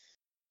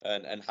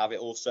and have it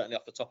all certainly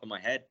off the top of my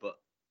head. But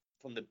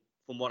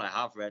from what I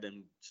have read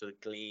and sort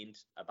of gleaned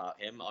about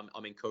him,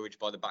 I'm encouraged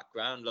by the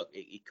background. Look,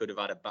 he could have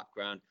had a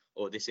background,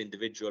 or this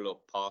individual or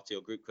party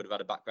or group could have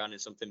had a background in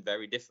something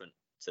very different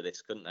to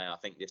this, couldn't they? I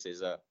think this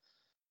is an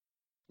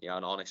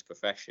honest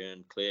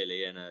profession,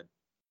 clearly, and a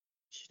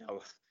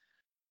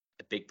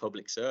big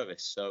public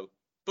service. So,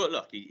 but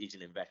look, he's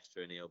an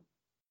investor and he'll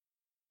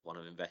want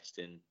to invest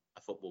in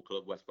a football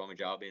club, West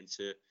Bromwich Albion,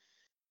 to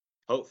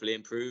hopefully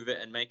improve it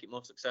and make it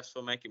more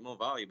successful, make it more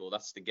valuable.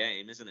 That's the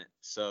game, isn't it?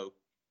 So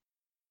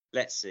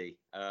let's see.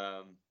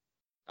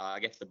 I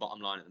guess the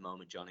bottom line at the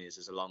moment, Johnny, is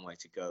there's a long way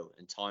to go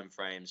and time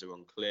frames are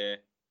unclear.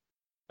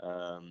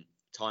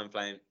 Time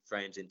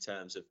frames in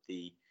terms of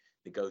the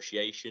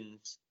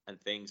negotiations and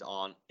things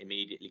aren't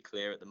immediately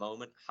clear at the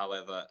moment.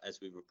 However, as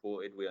we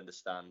reported, we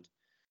understand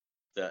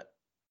that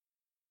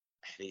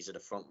these are the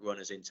front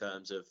runners in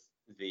terms of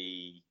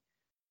the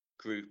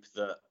group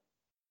that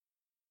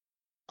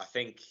I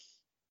think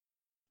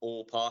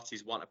all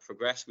parties want to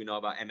progress. We know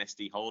about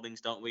MSD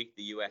Holdings, don't we?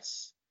 The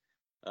US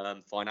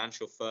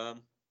financial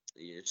firm.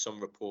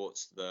 Some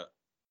reports that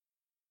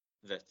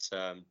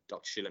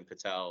Dr. Shilin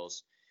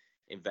Patel's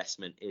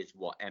investment is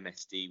what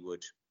MSD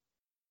would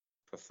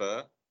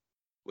prefer,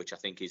 which I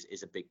think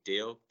is a big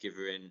deal,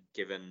 given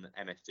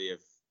MSD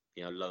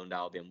have loaned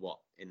Albion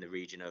in the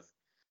region of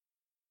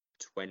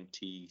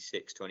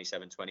 26,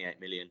 27, 28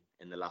 million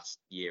in the last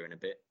year and a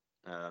bit.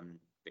 I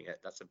think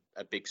that's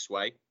a big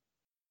sway.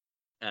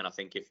 And I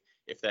think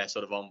if they're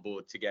sort of on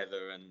board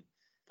together, and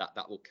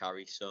that will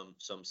carry some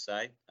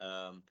say.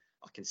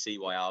 I can see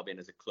why Albion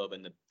as a club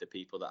and the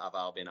people that have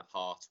Albion at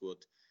heart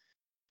would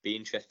be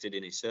interested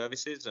in his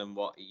services and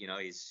what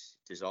his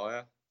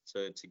desire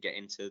to get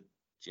into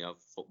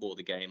football,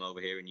 the game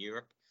over here in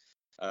Europe.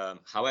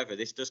 However,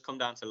 this does come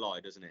down to Lai,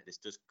 doesn't it? This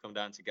does come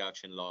down to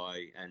Gauchen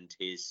Lai and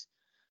his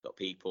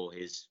people,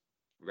 his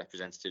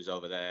representatives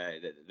over there.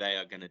 They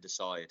are going to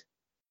decide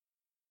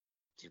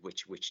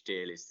which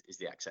deal is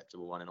the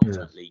acceptable one, and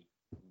ultimately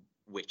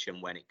which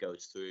and when it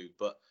goes through.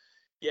 But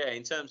yeah,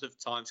 in terms of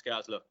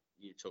timescales, look,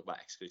 you talk about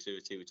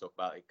exclusivity, we talk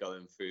about it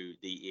going through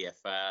the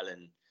EFL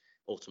and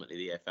ultimately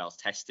the EFL's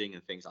testing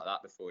and things like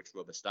that before it's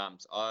rubber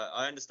stamped.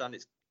 I understand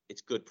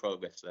it's good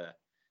progress there,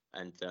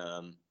 and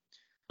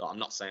I'm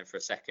not saying for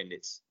a second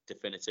it's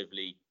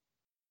definitively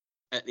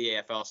at the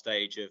EFL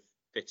stage of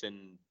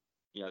fitting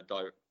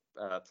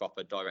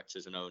proper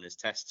directors and owners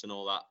tests and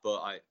all that,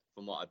 but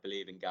from what I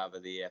believe and gather,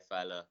 the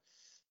EFL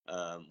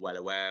are well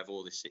aware of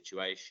all this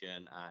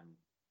situation and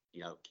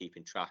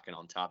keeping track and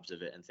on tabs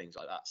of it and things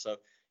like that. So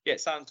yeah,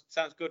 it sounds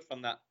good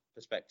from that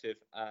perspective.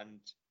 And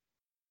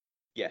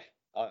yeah,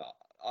 I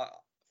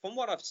from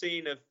what I've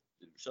seen of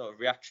sort of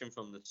reaction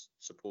from the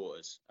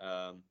supporters,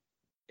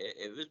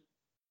 it was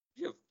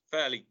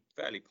fairly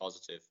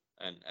positive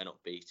and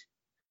upbeat,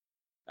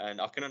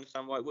 and I can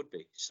understand why it would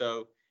be.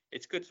 So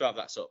it's good to have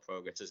that sort of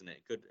progress, isn't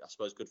it? Good, I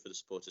suppose, good for the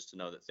supporters to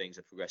know that things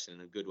are progressing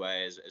in a good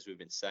way, as we've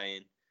been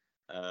saying.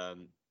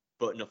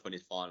 But nothing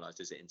is finalised,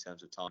 is it, in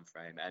terms of time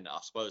frame? And I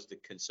suppose the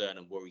concern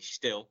and worry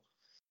still,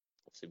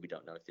 obviously, we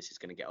don't know if this is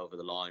going to get over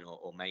the line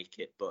or make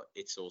it, but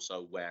it's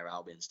also where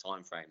Albion's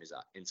time frame is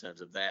at in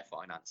terms of their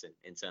financing,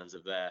 in terms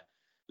of their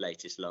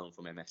latest loan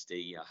from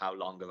MSD. How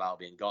long have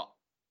Albion got?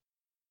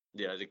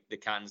 The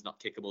can's not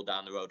kickable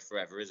down the road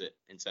forever, is it?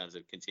 In terms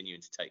of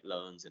continuing to take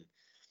loans and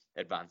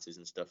advances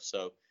and stuff.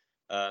 So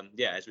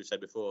as we've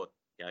said before,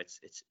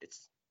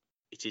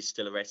 it is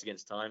still a race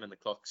against time, and the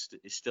clock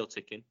is still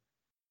ticking.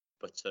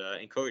 But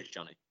encouraged,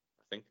 Johnny,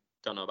 I think.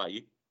 Don't know about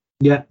you.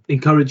 Yeah,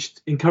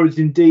 encouraged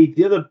indeed.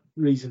 The other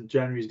reason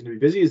January is going to be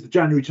busy is the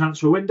January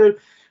transfer window.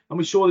 And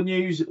we saw the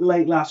news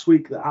late last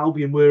week that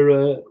Albion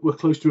were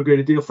close to agreeing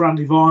a deal for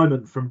Andy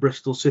Vyman from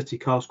Bristol City.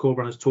 Carlos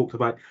Corberán has talked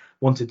about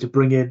wanting to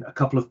bring in a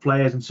couple of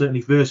players, and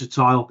certainly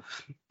versatile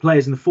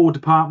players in the forward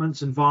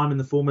departments. And Vyman,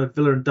 the former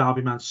Villa and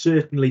Derby man,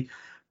 certainly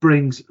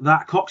brings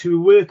that. Coxie,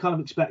 we were kind of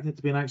expecting it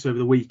to be announced over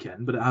the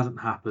weekend, but it hasn't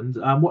happened.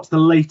 What's the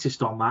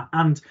latest on that?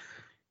 And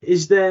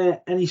is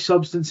there any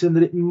substance in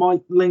that it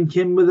might link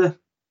in with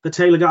the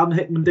Taylor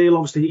Gardner-Hickman deal?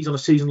 Obviously, he's on a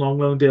season-long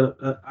loan deal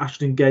at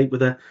Ashton Gate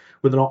with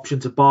an option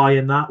to buy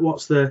in that.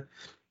 What's the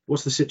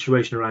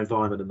situation around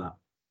Vyman and that?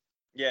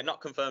 Yeah,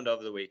 not confirmed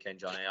over the weekend,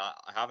 Johnny. I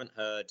haven't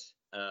heard,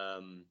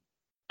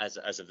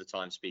 as of the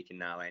time speaking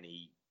now,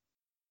 any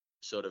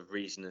sort of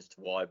reason as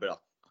to why, but I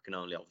can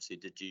only obviously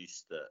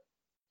deduce that,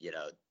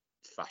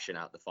 fashion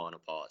out the final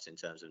parts in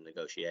terms of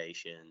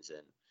negotiations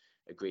and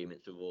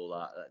agreements with all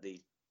that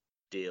these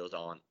deals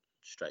aren't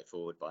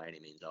straightforward by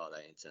any means, are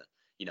they?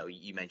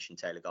 You mentioned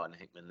Taylor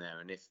Gardner-Hickman there,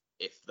 and if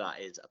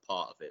that is a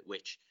part of it,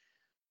 which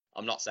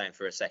I'm not saying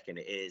for a second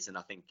it is, and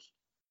I think,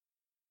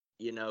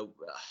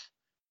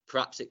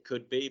 perhaps it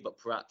could be, but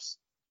perhaps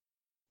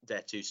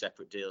they're two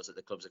separate deals that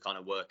the clubs are kind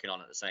of working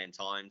on at the same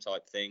time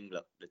type thing.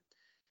 Look,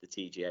 the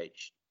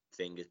TGH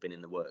thing has been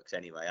in the works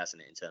anyway,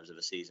 hasn't it, in terms of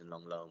a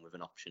season-long loan with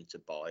an option to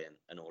buy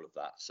and all of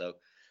that. So,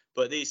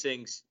 but these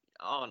things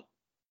aren't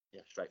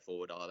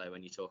straightforward, are they,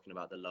 when you're talking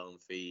about the loan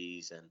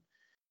fees and,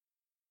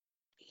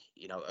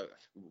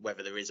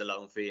 whether there is a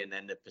loan fee and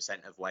then the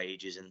percent of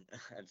wages and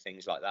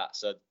things like that.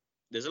 So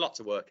there's a lot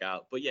to work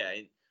out. But yeah,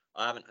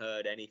 I haven't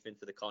heard anything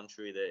to the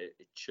contrary that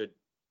it should,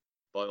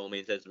 by all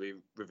means, as we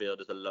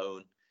revealed as a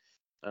loan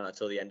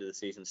until the end of the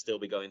season, still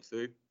be going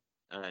through.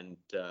 And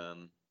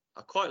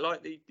I quite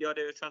like the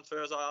idea of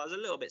transfers. I was a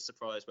little bit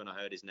surprised when I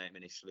heard his name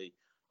initially.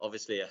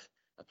 Obviously, a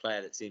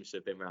player that seems to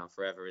have been around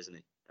forever, isn't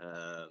he?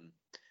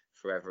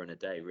 Forever and a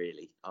day,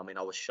 really. I mean,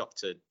 I was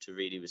shocked to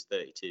read he was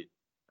 32.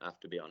 I have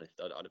to be honest.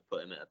 I'd have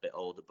put him a bit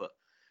older. But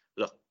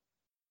look,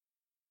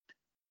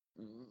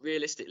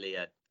 realistically,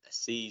 a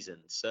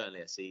seasoned,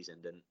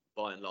 and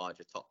by and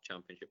large a top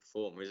championship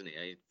performer, isn't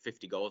he?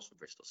 50 goals for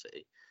Bristol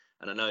City.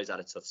 And I know he's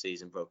had a tough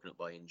season, broken up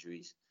by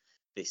injuries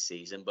this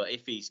season. But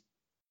if he's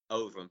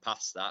over and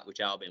past that, which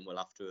Albion will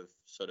have to have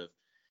sort of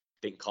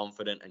been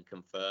confident and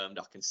confirmed,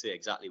 I can see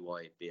exactly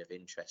why it'd be of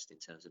interest in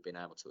terms of being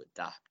able to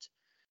adapt.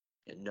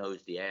 It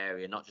knows the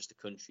area, not just the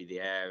country, the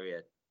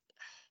area,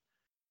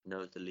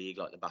 knows the league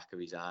like the back of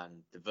his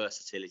hand. The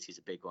versatility is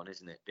a big one,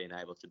 isn't it? Being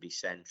able to be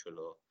central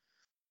or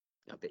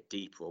a bit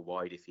deeper or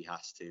wide if he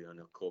has to. And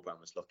Corberán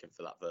was looking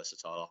for that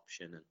versatile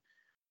option. And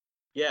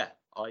yeah,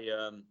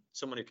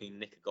 someone who can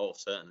nick a goal,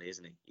 certainly,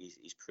 isn't he?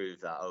 He's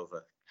proved that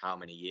over how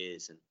many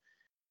years. And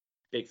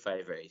big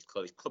favourite. He's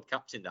club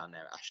captain down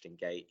there at Ashton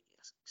Gate.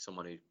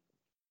 Someone who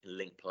can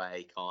link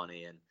play, can't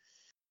he? And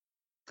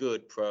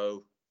good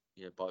pro,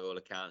 by all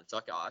accounts.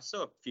 I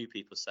saw a few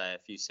people say a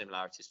few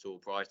similarities to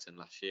Albrighton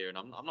last year, and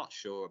I'm not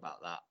sure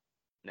about that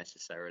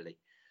necessarily.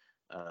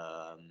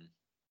 The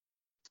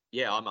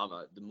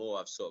more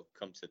I've sort of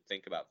come to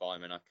think about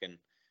Vyman,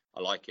 I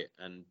like it,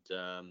 and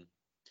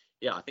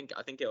I think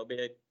it'll be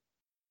a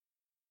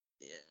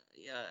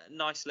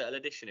nice little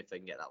addition if they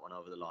can get that one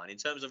over the line. In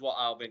terms of what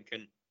Albion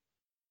can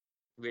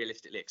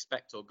realistically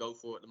expect or go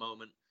for at the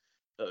moment,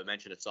 that we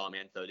mentioned at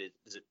Sarmiento,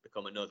 does it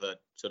become another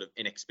sort of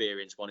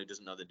inexperienced one who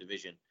doesn't know the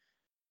division?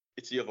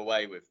 It's the other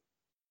way with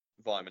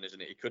Vyman, isn't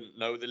it? He couldn't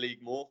know the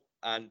league more,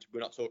 and we're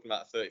not talking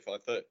about a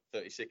 35,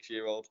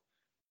 36-year-old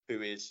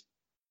who is,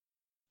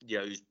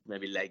 whose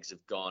maybe legs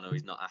have gone or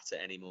he's not at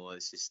it anymore.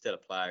 This is still a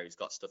player who's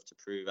got stuff to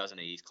prove,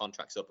 hasn't he? His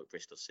contract's up at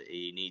Bristol City.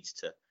 He needs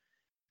to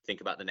think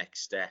about the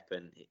next step,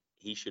 and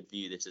he should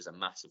view this as a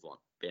massive one,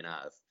 being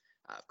out of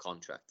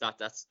contract.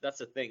 That's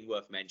a thing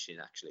worth mentioning,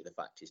 actually, the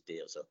fact his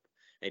deal's up.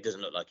 And it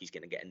doesn't look like he's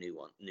going to get a new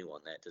one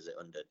there, does it,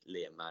 under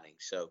Liam Manning?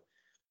 So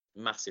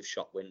massive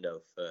shop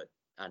window for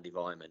Andy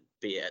Vyman,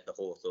 be it at the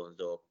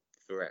Hawthorns or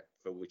for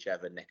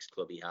whichever next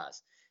club he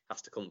has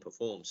to come and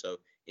perform. So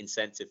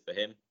incentive for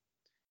him. I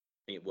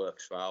think it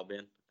works for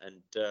Albion,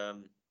 and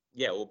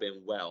all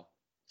being well,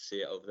 see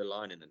it over the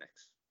line in the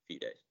next few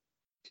days.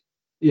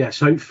 Yes,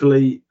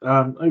 hopefully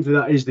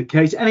that is the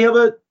case. Any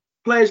other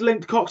players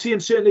linked to Coxie?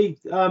 And certainly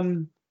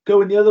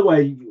going the other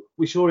way,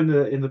 we saw in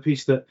the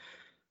piece that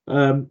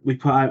we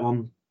put out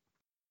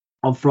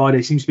on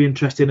Friday, seems to be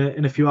interested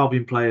in a few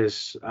Albion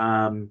players.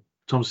 Tom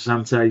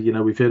Sasante,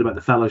 we've heard about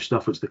the fellow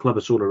stuff, which the club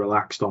has sort of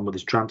relaxed on with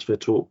his transfer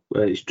talk,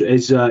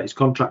 his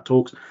contract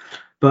talks,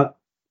 but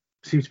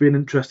seems to be an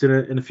interest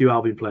in a few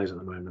Albion players at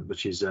the moment,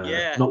 which is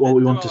not what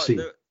we want to see.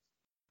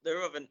 There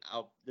are other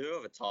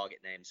target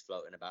names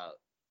floating about,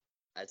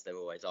 as there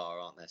always are,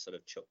 aren't there? Sort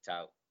of chucked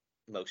out,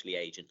 mostly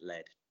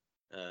agent-led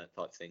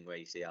type thing, where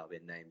you see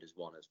Albion named as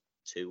one of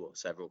two or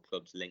several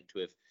clubs linked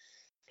with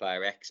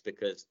player X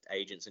because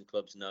agents and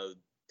clubs know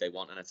they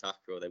want an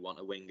attacker or they want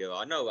a winger.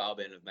 I know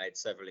Albion have made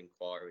several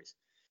inquiries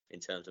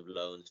in terms of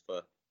loans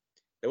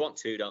they want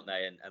two, don't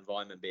they? And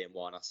Vyman being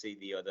one. I see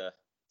the other,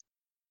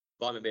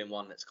 Vyman being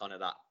one that's kind of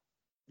that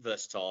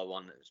versatile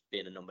one as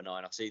being a number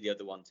 9. I see the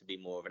other one to be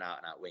more of an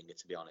out-and-out winger,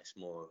 to be honest,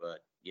 more of a,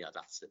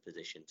 that's the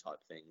position type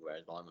thing,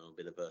 whereas Weimann will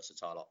be the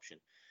versatile option.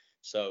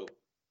 So,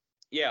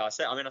 yeah, I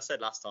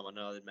said last time, I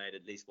know they made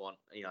at least one,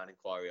 an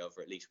inquiry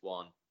over at least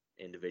one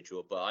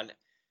individual, but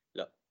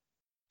look,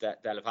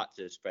 they'll have had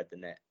to spread the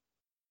net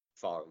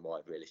far and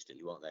wide,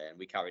 realistically, won't they? And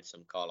we carried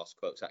some Carlos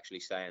quotes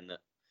actually saying that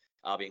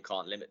Albion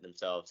can't limit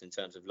themselves in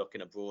terms of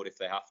looking abroad if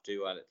they have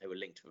to. They were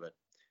linked with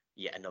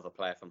yet another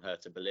player from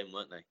Hertha Berlin,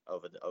 weren't they,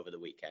 over the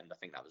weekend? I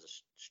think that was a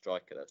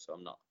striker, though, so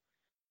I'm not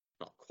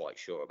quite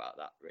sure about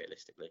that,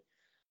 realistically.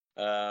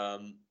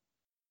 But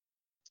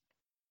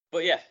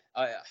yeah,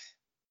 I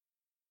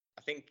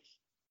think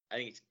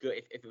it's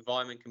good if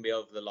Weimann can be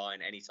over the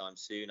line anytime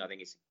soon. I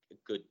think it's a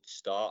good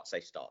start. Say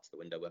start to the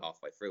window. We're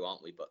halfway through,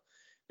 aren't we? But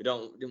we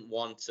didn't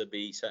want to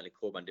be. Certainly,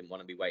 Corban didn't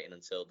want to be waiting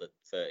until the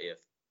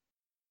 30th.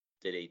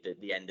 Did he?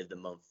 The end of the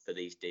month for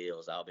these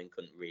deals. Albion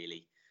couldn't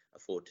really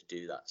afford to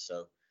do that.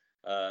 So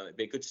it'd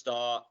be a good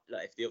start.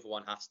 Like, if the other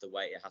one has to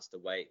wait, it has to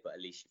wait. But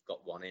at least you've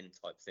got one in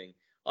type thing.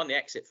 On the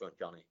exit front,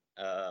 Johnny.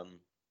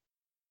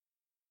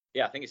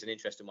 Yeah, I think it's an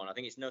interesting one. I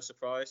think it's no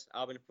surprise.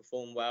 Albion have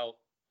performed well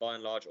by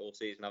and large all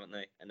season, haven't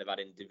they? And they've had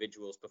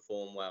individuals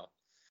perform well.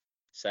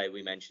 Say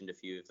we mentioned a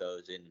few of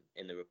those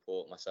in the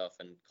report. Myself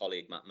and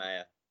colleague Matt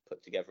Mayer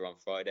put together on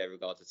Friday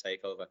regarding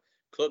takeover.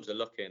 Clubs are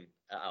looking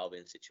at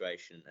Albion's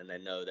situation and they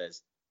know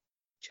there's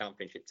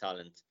championship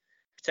talent,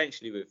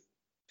 potentially with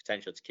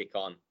potential to kick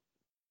on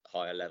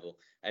higher level,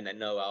 and they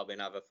know Albion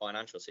have a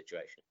financial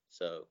situation.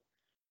 So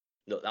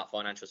look, that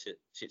financial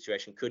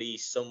situation could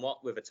ease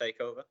somewhat with a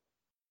takeover,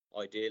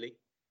 ideally.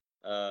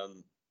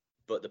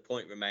 But the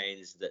point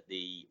remains that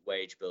the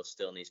wage bill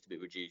still needs to be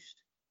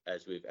reduced,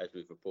 as we've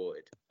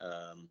reported.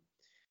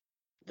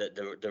 That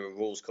there are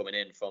rules coming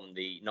in from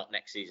not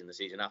next season, the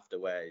season after,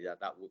 where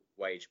that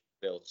wage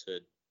bill to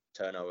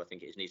turnover, I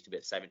think it needs to be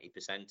at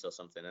 70% or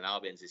something, and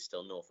Albion's is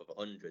still north of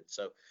 100.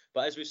 So,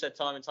 but as we've said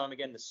time and time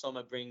again, the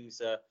summer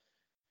brings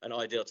an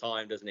ideal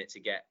time, doesn't it, to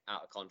get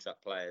out of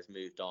contract players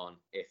moved on,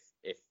 if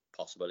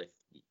possible. If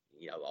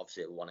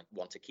obviously we'll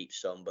want to keep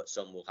some, but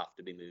some will have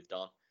to be moved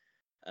on.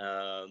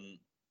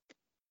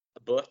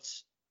 But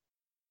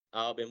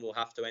Albion will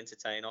have to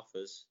entertain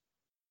offers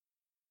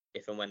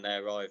if and when they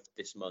arrive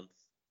this month,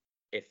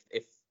 if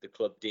the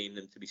club deem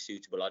them to be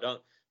suitable.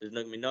 There's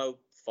going to be no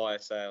fire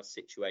sale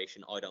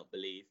situation, I don't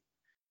believe,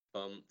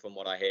 from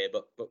what I hear.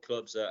 But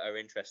clubs are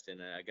interested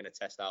and are going to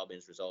test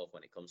Albion's resolve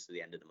when it comes to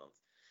the end of the month.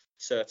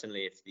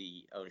 Certainly, if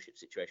the ownership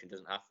situation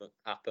doesn't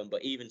happen.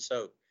 But even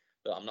so,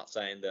 I'm not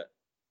saying that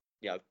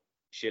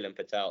Shilan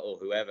Patel or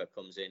whoever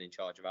comes in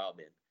charge of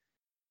Albion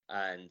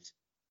and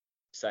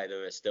say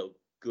there are still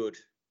good,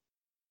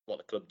 what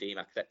the club deem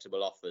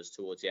acceptable offers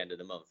towards the end of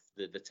the month.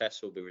 The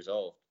test will be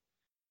resolved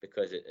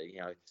because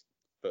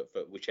for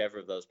whichever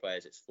of those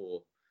players it's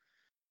for,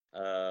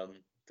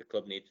 the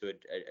club need to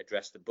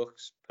address the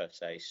books per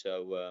se.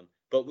 So,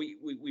 but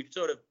we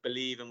sort of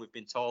believe, and we've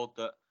been told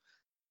that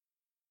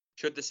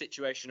should the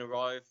situation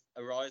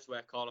arise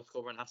where Carlos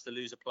Corban has to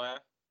lose a player,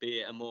 be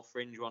it a more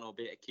fringe one or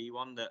be it a key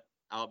one, that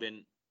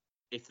Albion,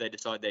 if they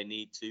decide they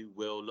need to,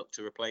 will look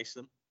to replace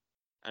them.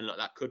 And look,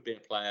 that could be a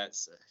player.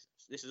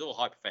 This is all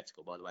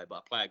hypothetical, by the way,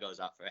 but a player goes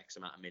out for X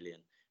amount of million.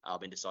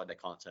 Albion decide they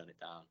can't turn it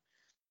down.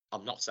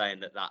 I'm not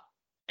saying that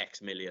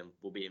X million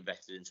will be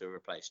invested into a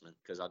replacement,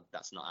 because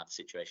that's not how the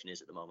situation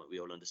is at the moment. We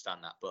all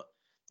understand that. But,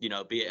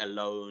 be it a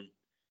loan,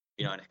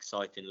 an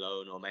exciting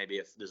loan, or maybe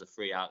if there's a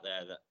free out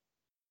there that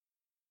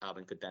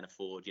Albion could then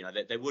afford,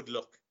 they would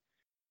look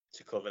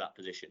to cover that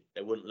position.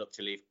 They wouldn't look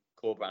to leave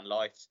Corban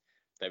light.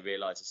 They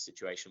realise a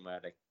situation where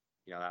they,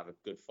 have a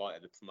good fight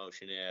at the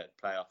promotion here,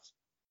 playoffs.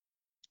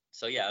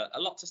 So yeah, a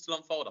lot to still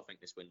unfold, I think,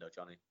 this window,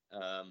 Johnny.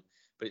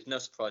 But it's no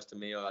surprise to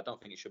me, or I don't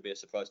think it should be a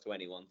surprise to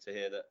anyone, to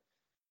hear that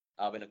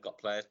Albion have got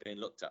players being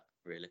looked at,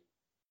 really.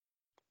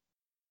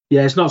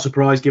 Yeah, it's not a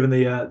surprise given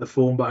the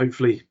form, but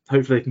hopefully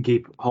they can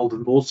keep hold of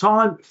the ball.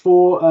 Time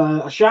for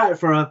a shout out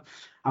for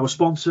our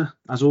sponsor.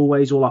 As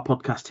always, all our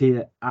podcasts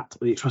here at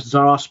the Express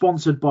are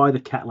sponsored by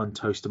the Kettle and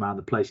Toaster Man,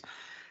 the place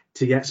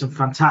to get some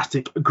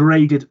fantastic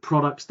graded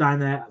products down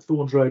there at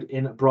Thorns Road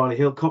in Briley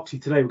Hill. Coxie,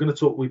 today we've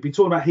been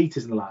talking about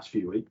heaters in the last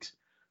few weeks.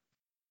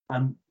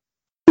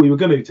 We were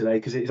going to today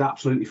because it is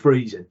absolutely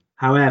freezing.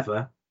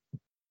 However,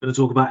 we're going to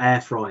talk about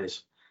air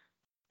fryers,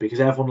 because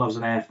everyone loves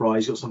an air fryer.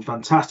 He's got some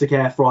fantastic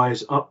air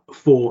fryers up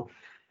for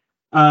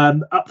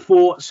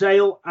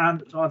sale,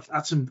 and I've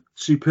had some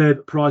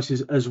superb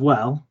prices as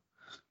well.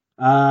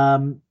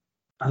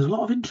 There's a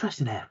lot of interest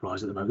in air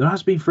fryers at the moment. There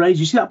has been for ages.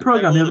 You see that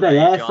program the other day,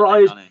 air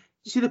fryers.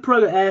 You see the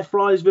program air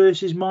fryers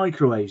versus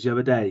microwaves the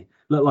other day?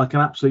 Looked like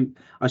an absolute.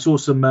 I saw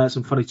some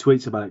funny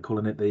tweets about it,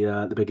 calling it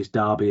the biggest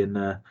derby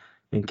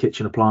in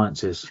kitchen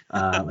appliances.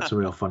 Some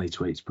real funny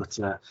tweets, but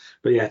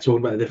yeah,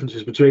 talking about the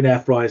differences between air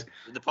fryers.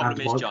 The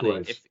problem is,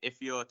 Johnny,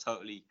 if you're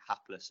totally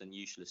hapless and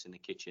useless in the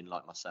kitchen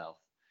like myself,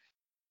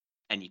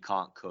 and you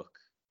can't cook,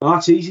 Oh,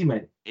 that's easy,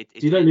 mate.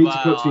 You don't need to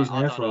cook to use an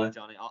I air don't know, fryer.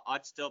 Johnny.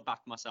 I'd still back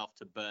myself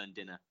to burn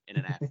dinner in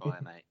an air fryer,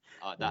 mate.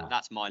 Nah.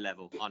 That's my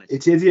level, honestly.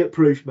 It's idiot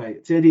proof, mate.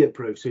 It's idiot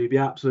proof. So you'd be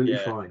absolutely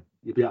Yeah. fine.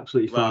 You'd be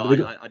absolutely Well,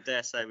 fine. I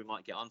dare say we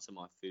might get onto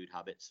my food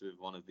habits with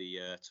one of the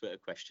Twitter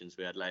questions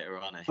we had later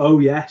on. Eh? Oh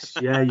yes,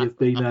 yeah. You've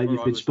been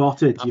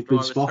spotted. You've been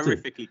I was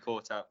spotted. horrifically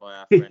caught out by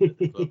our friend at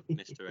the club,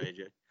 Mr.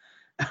 AJ.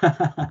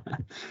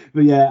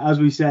 But yeah, as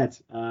we said,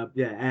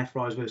 air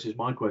fryers versus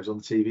microwaves on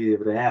the TV the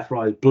other day. Air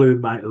fryers blew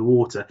them out of the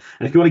water.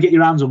 And if you want to get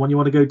your hands on one, you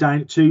want to go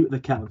down to the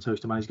Kettle and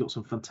Toaster Man. He's got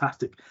some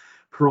fantastic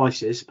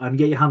prices.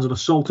 Get your hands on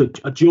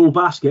a dual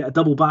basket, a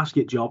double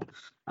basket job,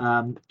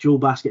 dual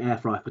basket air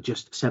fryer for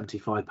just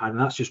 £75. And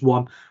that's just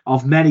one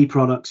of many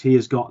products he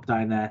has got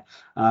down there.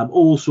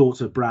 All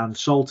sorts of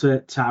brands, Salter,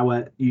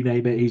 Tower, you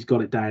name it, he's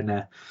got it down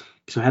there.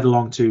 So head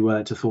along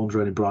to Thorns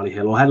Road in Briley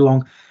Hill, or head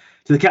along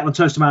to the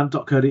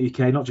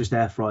kettleandtoasterman.co.uk, not just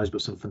air fryers,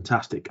 but some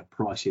fantastic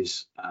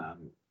prices.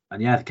 And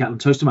yeah, the Kettle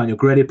and Toaster Man, your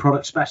graded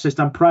product specialist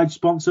and proud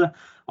sponsor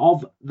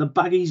of the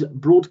Baggies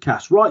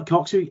broadcast. Right,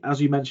 Coxie, as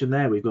you mentioned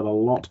there, we've got a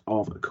lot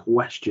of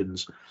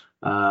questions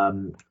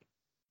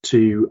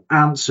to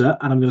answer,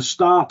 and I'm going to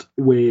start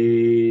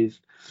with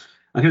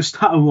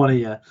one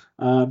here,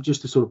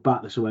 just to sort of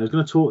bat this away. I was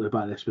going to talk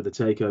about this with the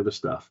takeover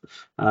stuff.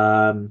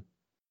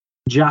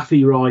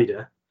 Jaffe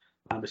Ryder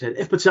said,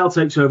 if Patel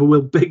takes over,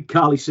 will Big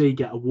Carly C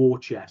get a war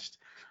chest?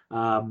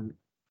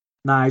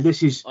 Now,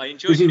 this is... I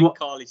enjoyed Big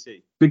Carly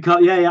C.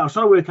 Yeah, I was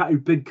trying to work out who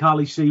Big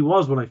Carly C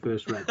was when I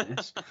first read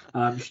this,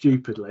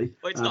 stupidly.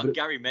 Well, it's not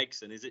Gary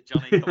Megson, is it,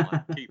 Johnny? Come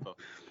on, keep up.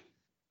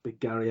 Big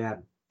Gary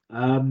M.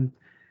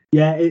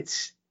 Yeah,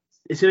 it's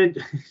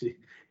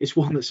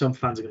one that some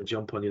fans are going to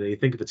jump on. You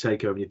think of the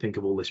takeover and you think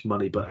of all this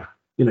money, but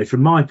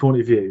from my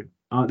point of view,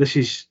 this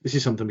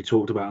is something we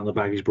talked about on the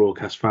Baggies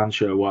broadcast fan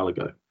show a while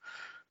ago.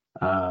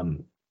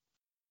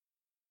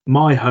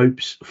 My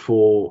hopes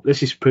for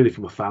this is purely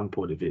from a fan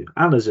point of view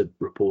and as a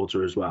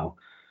reporter as well.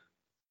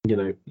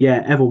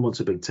 Everyone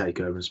wants a big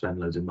takeover and spend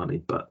loads of money,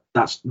 but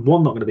that's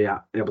one, not going to be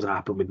able to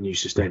happen with new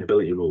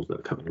sustainability rules that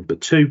are coming in. But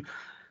two,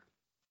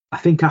 I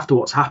think after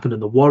what's happened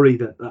and the worry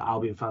that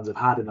Albion fans have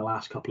had in the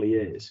last couple of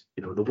years,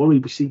 the worry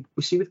we see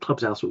with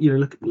clubs elsewhere.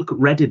 Look at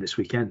Reading this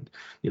weekend.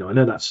 I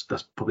know that's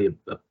probably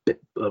a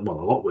bit a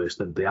lot worse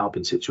than the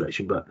Albion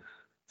situation, but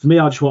for me,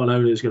 I just want an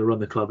owner who's going to run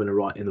the club in the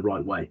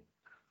right way.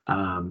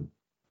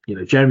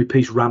 Jeremy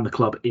Peace ran the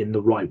club in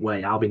the right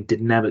way. Albion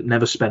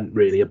never spent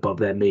really above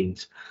their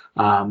means,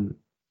 and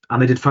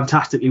they did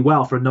fantastically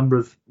well for a number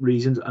of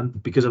reasons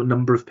and because of a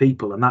number of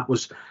people. And that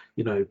was,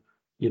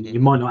 you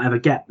might not ever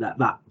get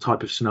that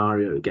type of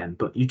scenario again.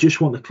 But you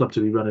just want the club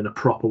to be run in a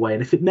proper way.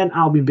 And if it meant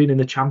Albion being in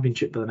the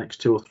Championship for the next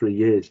 2 or 3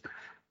 years,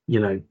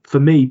 for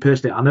me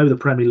personally, I know the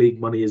Premier League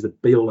money is the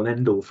be all and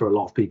end all for a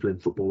lot of people in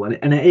football,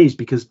 and it is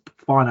because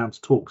finance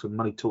talks and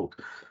money talks.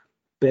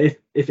 But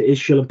if it is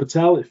Shilan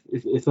Patel,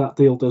 if that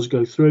deal does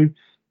go through,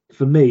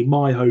 for me,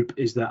 my hope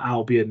is that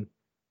Albion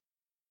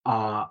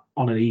are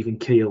on an even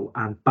keel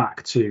and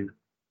back to,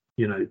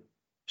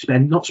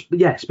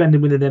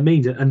 spending within their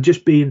means and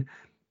just being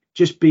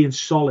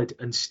solid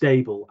and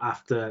stable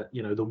after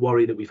the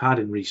worry that we've had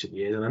in recent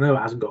years. And I know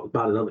it hasn't got as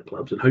bad as other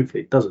clubs, and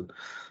hopefully it doesn't.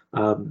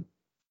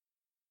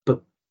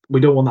 But we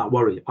don't want that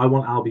worry. I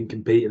want Albion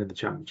competing in the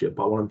Championship,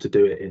 but I want them to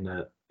do it in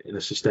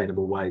a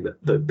sustainable way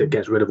that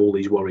gets rid of all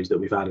these worries that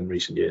we've had in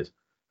recent years.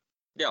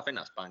 Yeah, I think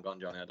that's bang on,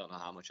 Johnny. I don't know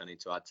how much I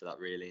need to add to that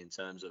really in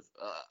terms of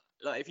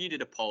if you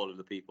did a poll of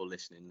the people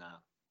listening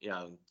now,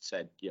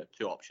 said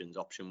 2 options.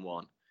 Option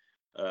 1,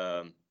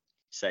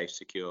 safe,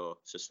 secure,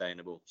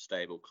 sustainable,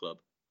 stable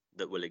club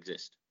that will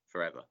exist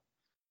forever.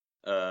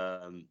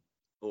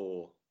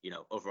 Or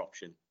other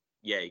option,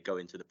 go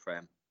into the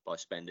Prem by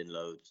spending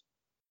loads.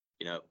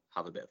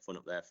 Have a bit of fun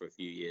up there for a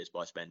few years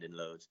by spending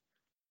loads.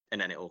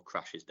 And then it all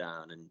crashes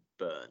down and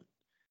burn.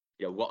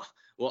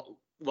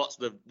 What's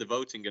the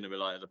voting going to be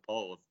like at the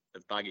poll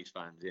of Baggies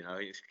fans?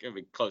 It's going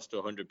to be close to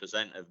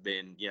 100% of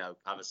being,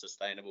 have a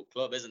sustainable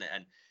club, isn't it?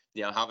 And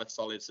have a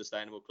solid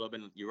sustainable club.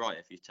 And you're right,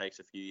 if it takes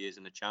a few years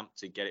in the champ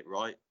to get it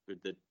right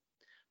with the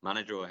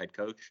manager or head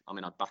coach. I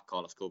mean, I'd back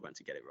Carlos Corberan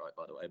to get it right,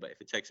 by the way. But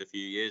if it takes a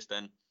few years,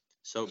 then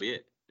so be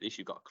it. At least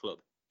you've got a club.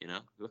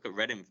 Look at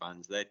Reading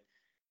fans.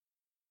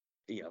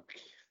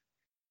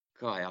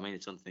 God, I mean,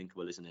 it's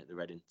unthinkable, isn't it, the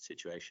Reading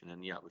situation?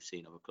 And we've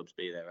seen other clubs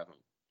be there,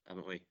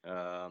 haven't we?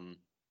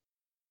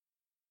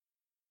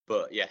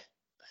 But yeah,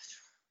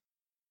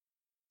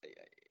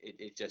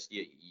 it just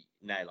you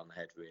nail on the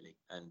head, really.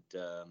 And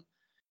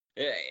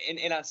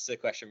in answer to the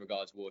question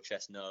regards war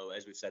chest, no,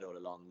 as we've said all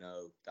along,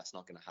 no, that's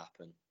not going to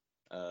happen.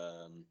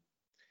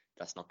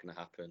 That's not going to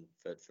happen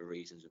for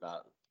reasons we've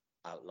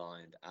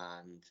outlined,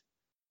 and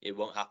it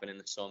won't happen in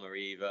the summer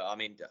either. I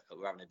mean,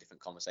 we're having a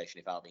different conversation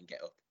if Albion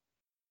get up.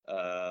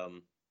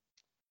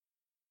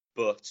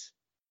 But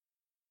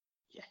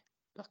yeah,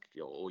 look,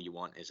 all you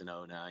want is an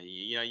owner.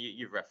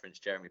 You've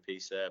referenced Jeremy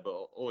Peace there, but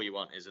all you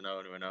want is an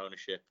owner and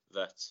ownership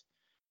that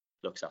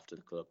looks after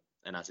the club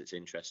and has its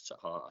interests at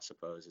heart, I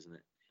suppose, isn't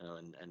it?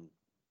 And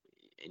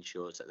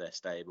ensures that they're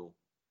stable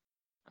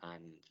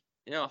and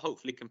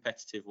hopefully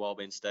competitive while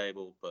being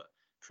stable, but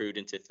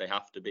prudent if they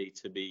have to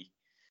be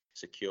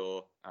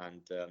secure.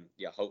 And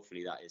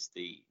hopefully that is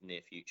the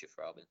near future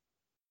for Albion.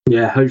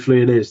 Yeah,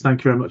 hopefully it is.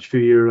 Thank you very much for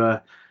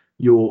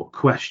your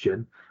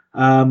question.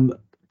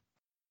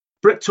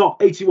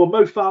 Bricktop 81,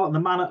 Mo Farrell, and the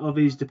manner of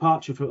his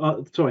departure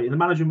in the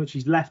manner in which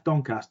he's left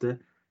Doncaster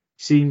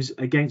seems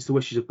against the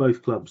wishes of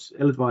both clubs.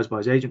 Ill-advised by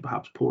his agent,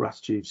 perhaps poor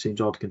attitude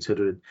seems odd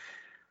considering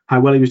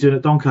how well he was doing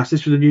at Doncaster.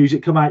 This was the news.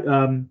 It come out.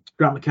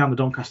 Grant McCann, the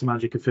Doncaster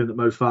manager, confirmed that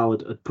Mo Farrell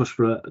had pushed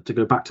to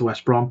go back to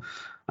West Brom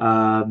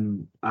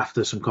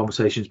after some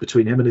conversations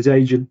between him and his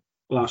agent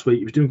last week.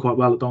 He was doing quite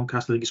well at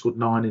Doncaster. I think he scored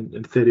 9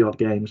 in 30 odd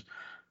games.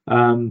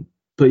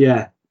 But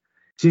yeah,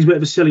 seems a bit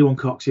of a silly one,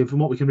 Coxie. And from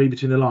what we can read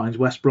between the lines,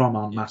 West Brom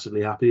aren't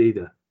massively happy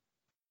either.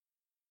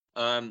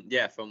 From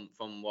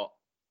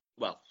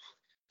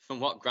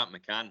what Grant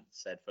McCann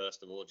said,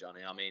 first of all,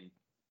 Johnny, I mean,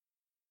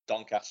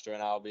 Doncaster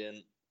and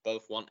Albion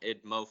both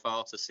wanted Mo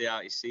Farrell to see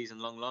out his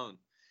season-long loan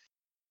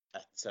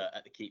at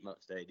the Keep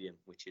Moat Stadium,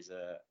 which is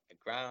a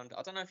ground.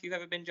 I don't know if you've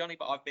ever been, Johnny,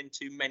 but I've been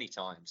to many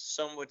times.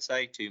 Some would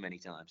say too many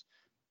times.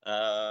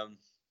 I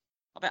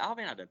bet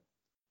Albion had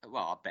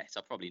I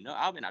probably know.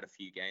 Albion had a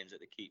few games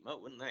at the Keep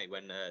Moat, wouldn't they?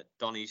 When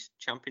Donny's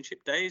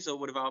championship days, or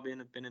would have Albion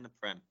have been in the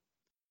Prem?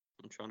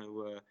 I'm trying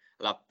to.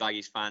 I'll have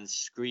Baggies fans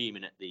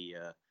screaming at the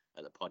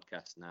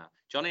podcast now.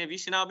 Johnny, have you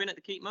seen Albion at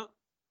the Keep Moat?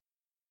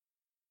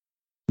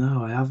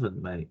 No, I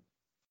haven't, mate.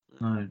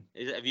 No.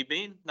 Have you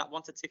been? That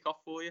one to tick off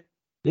for you?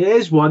 It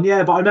is one,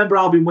 yeah. But I remember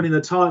Albion winning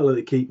the title at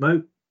the Keep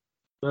Moat.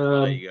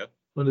 There you go.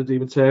 Under Di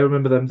Matteo, I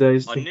remember them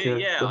days. I knew,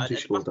 at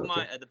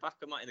the back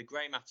of my, in the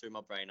grey matter in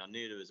my brain, I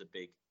knew there was a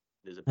big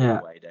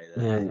away day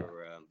there.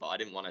 But I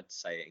didn't want to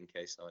say it in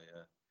case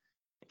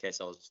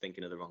I was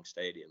thinking of the wrong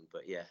stadium.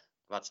 But yeah,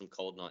 I've had some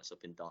cold nights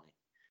up in Donny.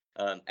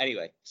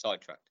 Anyway,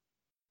 sidetracked.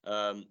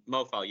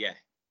 Mo Farrell,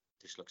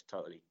 just looks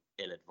totally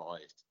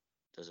ill-advised,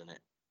 doesn't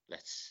it?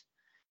 Let's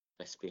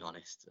be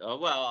honest.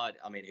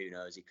 I mean, who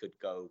knows? He could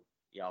go.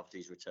 After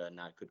his return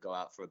now, could go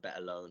out for a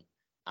better loan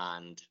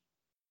and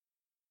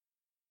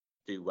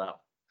do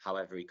well.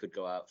 However, he could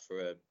go out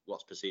for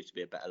what's perceived to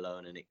be a better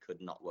loan, and it could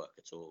not work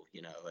at all.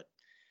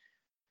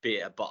 Be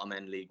it a bottom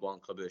end League One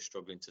club who are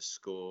struggling to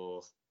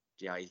score.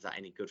 Is that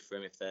any good for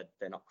him if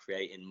they're not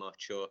creating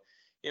much? Or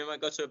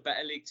might go to a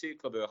better League Two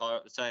club who are higher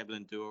up the table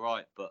and do all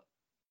right. But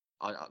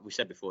we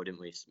said before,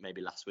 didn't we? Maybe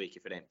last week,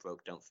 if it ain't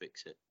broke, don't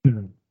fix it.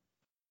 Mm-hmm.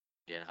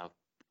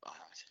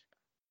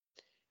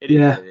 It is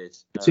what it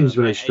is. It seems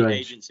very strange.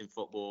 Agents in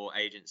football,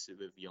 agents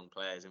with young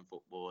players in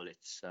football.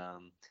 It's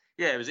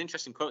it was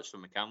interesting quotes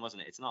from McCann,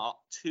 wasn't it? It's not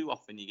too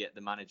often you get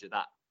the manager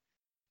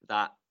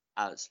that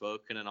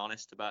outspoken and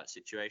honest about a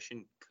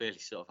situation. Clearly,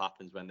 sort of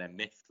happens when they're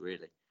miffed,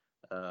 really.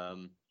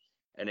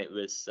 And it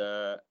was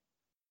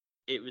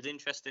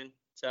interesting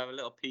to have a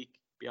little peek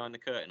behind the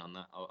curtain on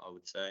that, I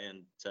would say,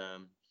 and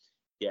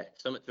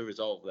something to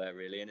resolve there,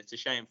 really. And it's a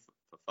shame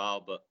for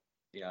Farrell, but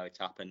it's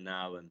happened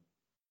now, and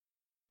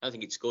I don't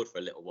think he'd scored for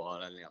a little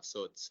while. I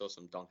saw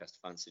some Doncaster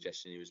fans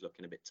suggesting he was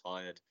looking a bit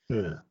tired.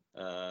 We'll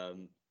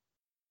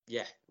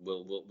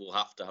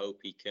have to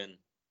hope he can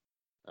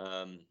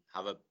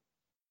have a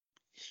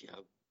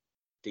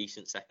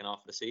decent second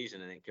half of the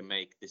season, and it can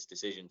make this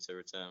decision to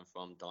return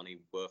from Donny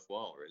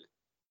worthwhile, really.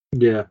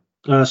 Yeah.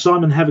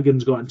 Simon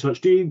Hevigan's got in touch.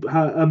 Do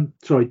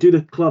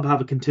the club have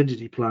a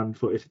contingency plan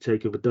for if the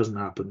takeover doesn't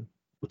happen?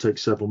 Will take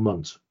several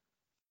months.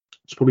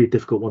 It's probably a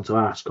difficult one to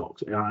answer,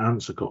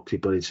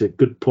 Coxie, but it's a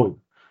good point.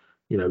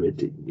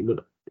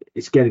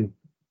 It's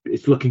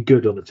looking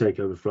good on the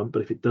takeover front,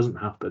 but if it doesn't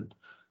happen,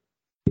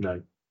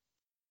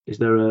 is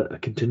there a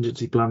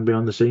contingency plan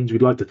behind the scenes?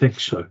 We'd like to think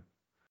so.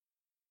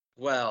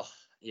 Well,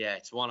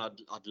 it's one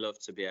I'd love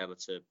to be able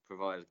to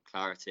provide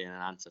clarity and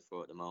an answer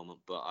for at the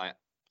moment, but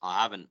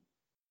I haven't.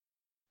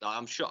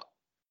 I'm sure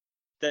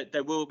that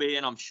there will be,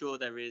 and I'm sure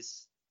there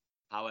is.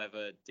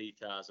 However,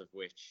 details of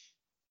which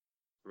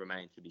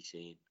remain to be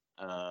seen.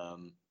 I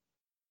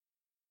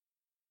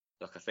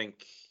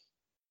think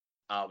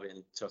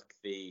Albion took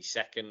the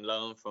second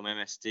loan from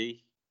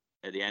MSD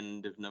at the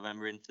end of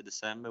November into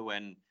December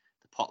when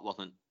the pot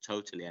wasn't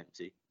totally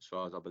empty, as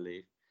far as I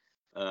believe.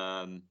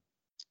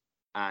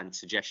 And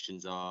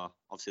suggestions are,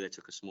 obviously they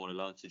took a smaller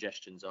loan.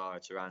 Suggestions are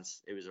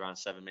it was around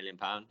 £7 million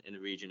in the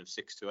region of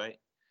 6 to 8.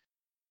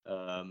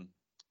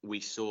 We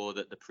saw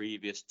that the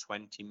previous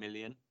 20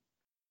 million,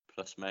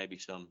 plus maybe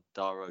some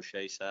Dara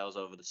O'Shea sales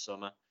over the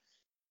summer,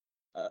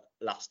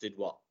 lasted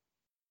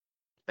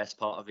best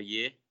part of a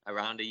year,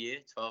 around a year,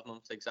 12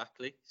 months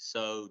exactly.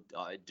 So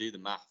I do the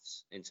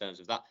maths in terms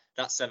of that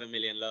 7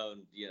 million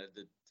loan.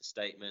 The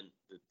statement,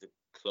 the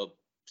club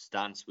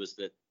stance was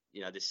that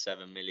this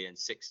 7 million,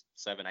 6,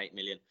 7, 8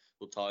 million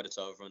will tide us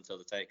over until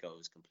the takeover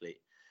is complete.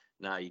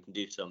 Now you can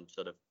do some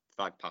sort of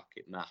fag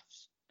packet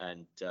maths,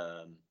 and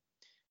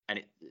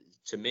it,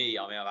 to me,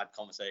 I've had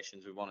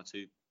conversations with one or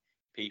two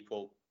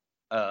people,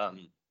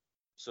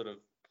 sort of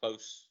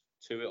close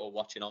to it or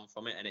watching on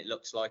from it, and it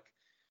looks like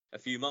a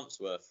few months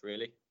worth,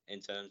 really, in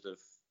terms of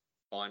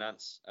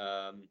finance.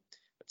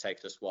 It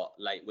takes us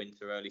late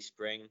winter, early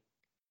spring.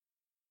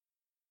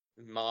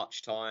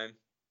 March time,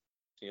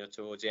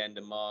 towards the end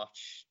of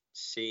March,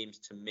 seems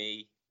to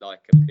me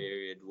like a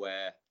period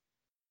where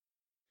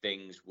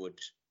things would,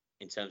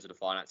 in terms of the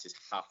finances,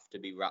 have to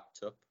be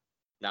wrapped up.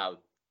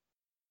 Now,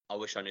 I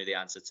wish I knew the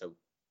answer to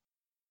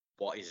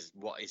what is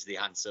the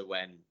answer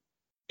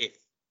if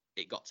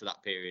it got to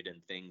that period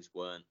and things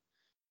weren't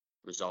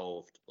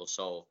resolved or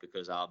solved,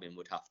 because Albion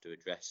would have to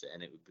address it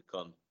and it would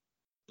become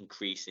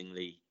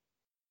increasingly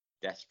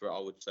desperate, I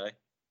would say.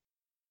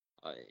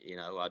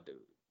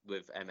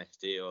 With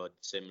MSD or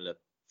similar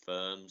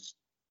firms,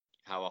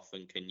 how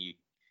often can you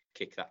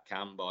kick that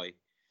can by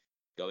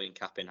going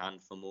cap in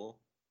hand for more?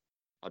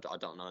 I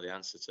don't know the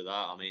answer to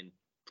that. I mean,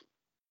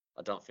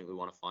 I don't think we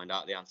want to find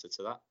out the answer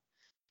to that.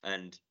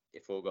 And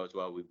if all goes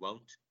well, we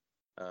won't.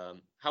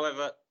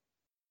 However,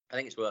 I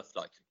think it's worth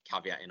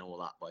caveating all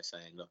that by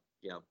saying, look,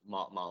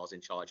 Mark Miles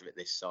in charge of it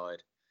this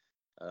side.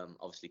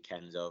 Obviously,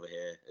 Ken's over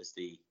here as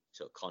the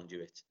sort of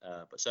conduit,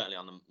 but certainly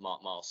on the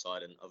Mark Miles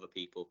side and other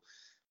people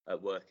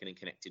working and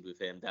connected with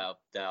him,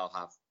 they'll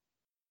have,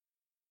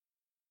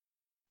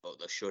 or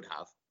they should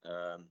have,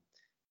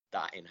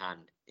 that in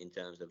hand in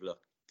terms of,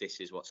 look, this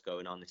is what's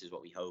going on, this is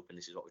what we hope, and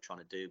this is what we're trying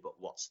to do, but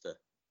what's the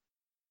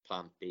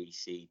plan B,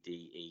 C, D,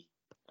 E?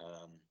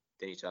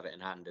 They need to have it in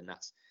hand, and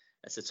that's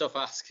a tough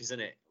ask, isn't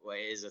it? Well,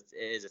 it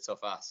is a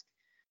tough ask,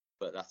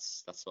 but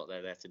that's what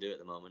they're there to do at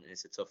the moment, and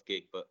it's a tough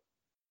gig, but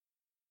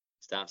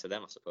it's down to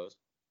them, I suppose.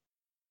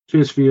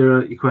 Cheers for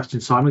your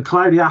question, Simon.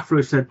 Cloudy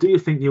Afro said, do you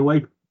think the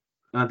away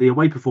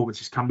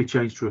performances can be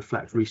changed to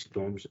reflect recent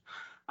games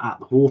at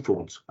the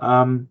Hawthorns?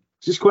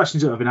 These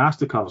questions that have been asked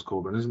to Carlos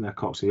Corbin, isn't there,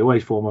 Cox? The away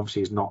form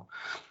obviously is not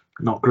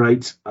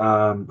great.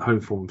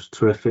 Home form's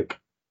terrific.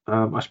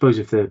 I suppose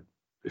if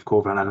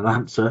Corbin had an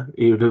answer,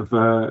 he would have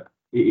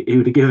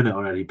given it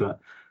already.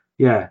 But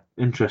yeah,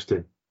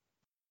 interesting.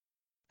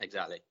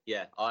 Exactly.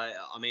 Yeah. I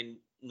mean,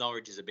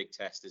 Norwich is a big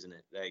test, isn't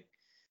it? They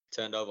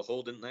turned over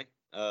Hull, didn't they?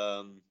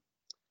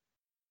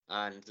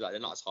 And they're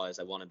not as high as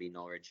they want to be,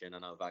 Norwich. And I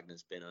know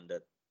Wagner's been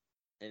under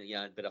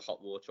a bit of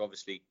hot water.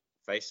 Obviously,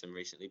 faced them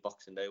recently,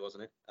 Boxing Day,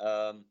 wasn't it?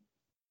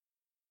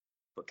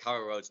 But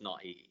Carrow Road's not.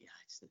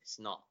 It's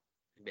not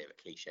a bit of a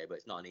cliche, but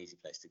it's not an easy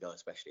place to go,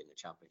 especially in the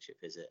Championship,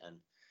 is it?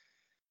 And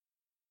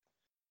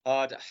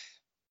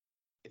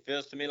it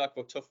feels to me like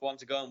a tough one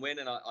to go and win,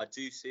 and I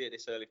do see it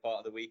this early part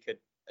of the week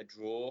a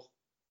draw.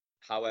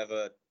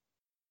 However,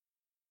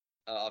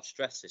 I've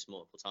stressed this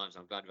multiple times.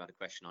 I'm glad we had a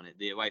question on it.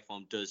 The away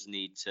form does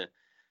need to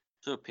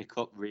sort of pick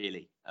up,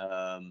 really.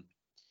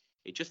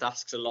 It just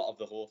asks a lot of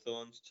the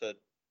Hawthorns to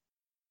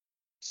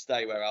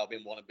stay where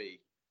Albion want to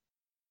be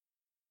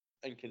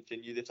and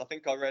continue this. I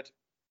think I read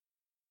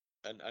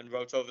and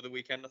wrote over the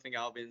weekend, I think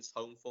Albion's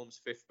home form's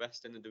 5th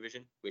best in the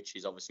division, which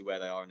is obviously where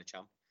they are in the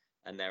champ,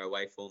 and their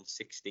away form's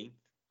 16th,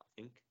 I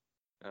think.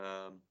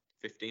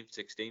 15th,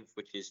 16th,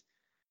 which is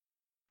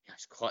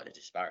it's quite a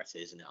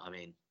disparity, isn't it? I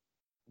mean,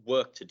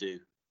 work to do,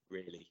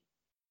 really.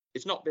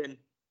 It's not been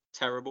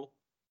terrible,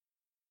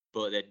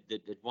 but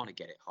they'd want to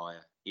get it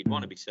higher. You'd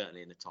want to be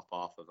certainly in the top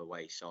half of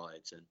away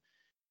sides, and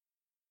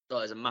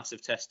there's a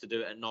massive test to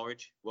do it at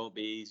Norwich. Won't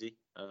be easy.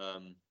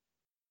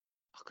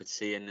 I could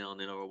see a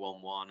 0-0 or a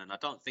 1-1, and I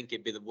don't think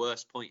it'd be the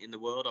worst point in the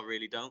world. I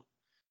really don't.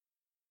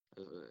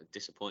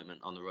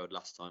 Disappointment on the road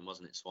last time,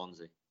 wasn't it,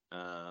 Swansea?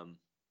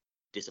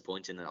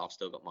 Disappointing that I've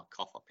still got my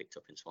cough I picked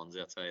up in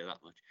Swansea, I'll tell you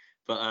that much.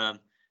 But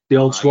the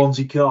old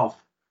Swansea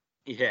cough.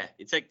 Yeah,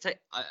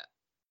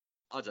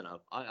 I don't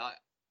know. I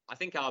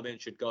think Albion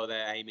should go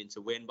there aiming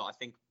to win, but I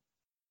think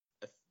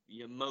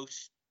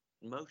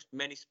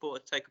many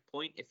supporters take a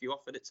point if you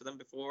offered it to them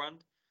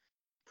beforehand,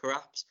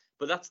 perhaps.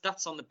 But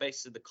that's on the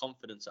basis of the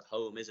confidence at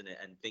home, isn't it?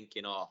 And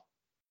thinking, to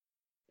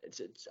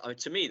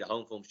me, the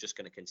home form's just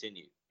going to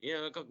continue.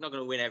 Not going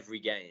to win every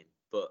game,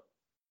 but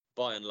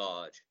by and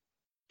large,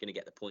 going to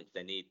get the points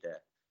they need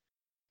there.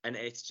 And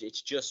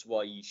it's just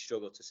why you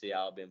struggle to see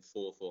Albion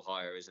 4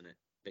 higher, isn't it?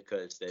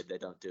 Because they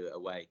don't do it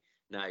away.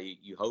 Now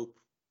you hope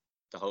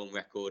the home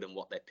record and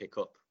what they pick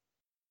up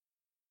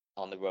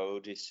on the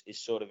road is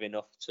sort of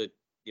enough to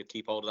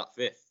keep hold of that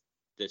 5th,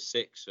 the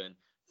 6th, and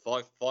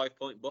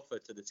 5-point buffer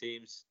to the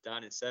teams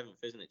down in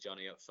 7th, isn't it,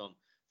 Johnny? From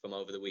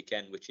over the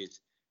weekend, which is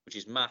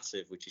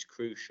massive, which is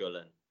crucial,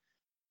 and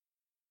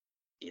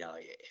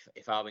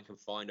if Albion can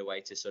find a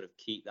way to sort of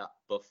keep that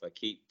buffer,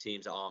 keep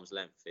teams at arm's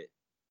length,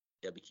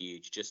 it'll be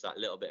huge. Just that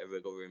little bit of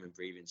wriggle room and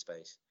breathing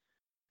space.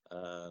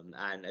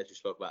 And as we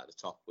spoke about at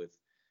the top, with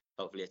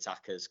hopefully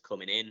attackers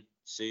coming in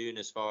soon,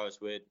 as far as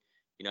we've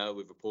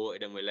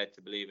reported and we're led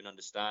to believe and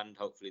understand.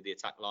 Hopefully the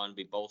attack line will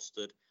be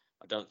bolstered.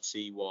 I don't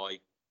see why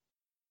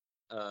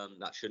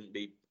that shouldn't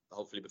be,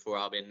 hopefully, before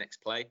Albion next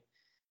play.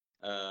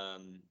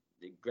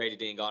 Grady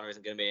Diangana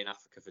isn't going to be in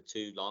Africa for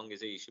too long, is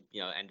he? He should,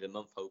 end of the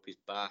month, hope he's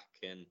back,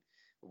 and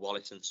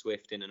Wallace and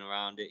Swift in and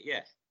around it.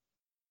 Yeah,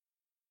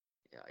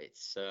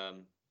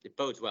 it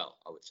bodes well,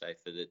 I would say,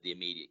 for the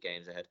immediate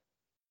games ahead.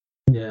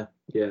 Yeah.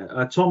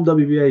 Tom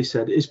WBA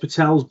said, is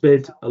Patel's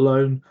bid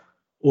alone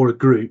or a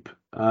group?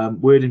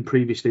 Wording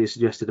previously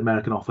suggested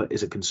American offer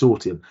is a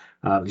consortium.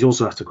 He's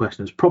also asked a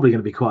question that's probably going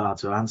to be quite hard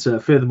to answer.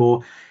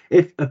 Furthermore,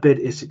 if a bid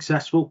is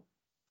successful,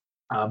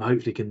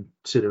 hopefully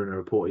considering a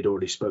report he'd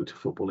already spoke to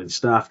footballing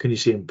staff, can you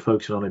see him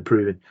focusing on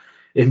improving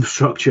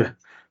infrastructure,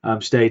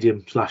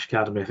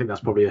 stadium/academy? I think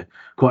that's probably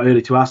quite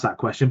early to ask that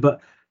question.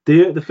 But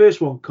the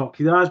first one,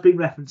 Cocky, there has been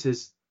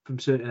references from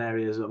certain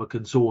areas of a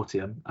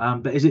consortium.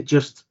 But is it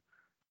just,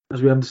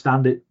 as we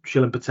understand it,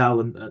 Shilan Patel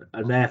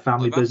and their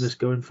family business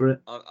going for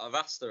it? I've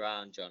asked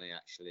around, Johnny,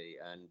 actually,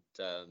 and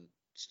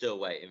still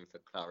waiting for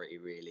clarity,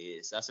 really.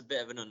 That's a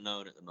bit of an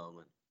unknown at the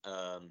moment.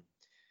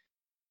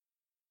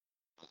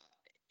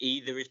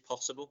 Either is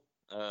possible.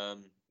 I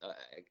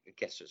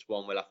guess it's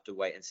one we'll have to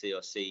wait and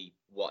see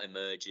what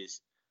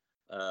emerges.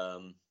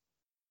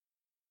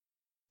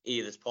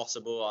 Either's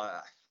possible.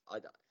 I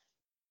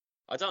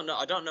don't know.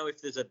 I don't know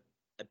if there's a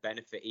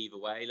benefit either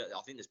way. Look,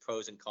 I think there's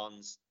pros and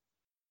cons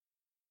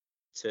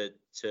to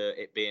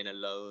it being a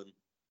lone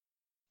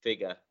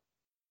figure,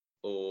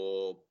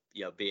 or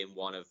being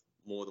one of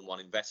more than one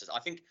investors. I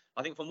think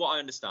from what I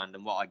understand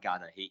and what I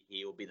gather,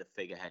 he'll be the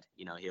figurehead.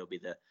 He'll be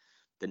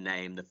the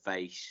name, the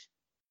face.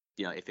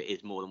 If it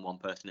is more than one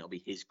person, it'll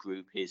be his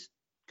group, his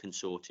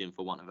consortium,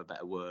 for want of a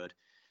better word.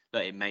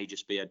 But it may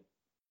just be not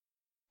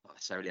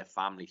necessarily a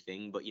family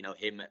thing, but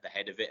him at the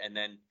head of it, and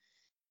then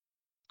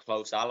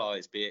close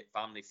allies, be it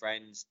family,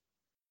 friends,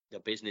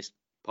 business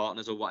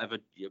partners, or whatever,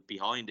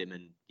 behind him.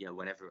 And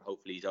whenever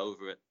hopefully he's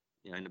over it,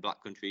 in the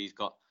Black Country, he's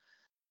got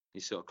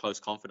his sort of close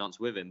confidants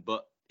with him.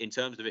 But in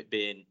terms of it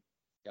being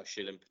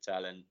Shilan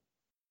Patel and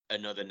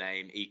another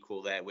name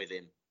equal there with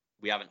him,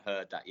 we haven't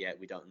heard that yet.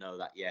 We don't know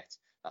that yet.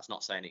 That's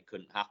not saying it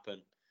couldn't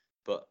happen,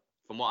 but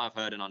from what I've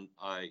heard and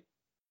I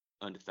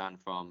understand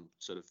from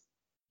sort of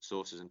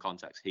sources and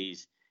contacts,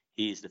 he's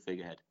the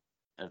figurehead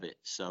of it.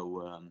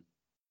 So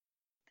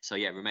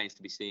yeah, it remains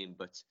to be seen.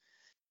 But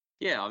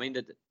yeah, I mean,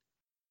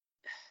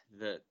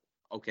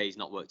 okay, he's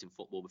not worked in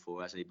football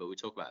before, has he? But we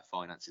talked about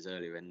finances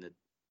earlier, and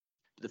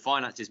the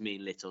finances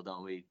mean little,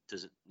 don't we?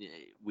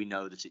 We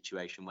know the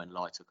situation when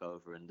Lai took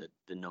over, and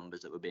the numbers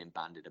that were being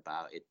bandied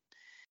about it.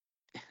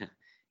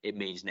 It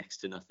means next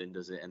to nothing,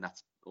 does it? And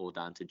that's all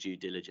down to due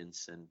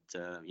diligence and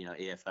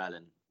EFL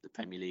and the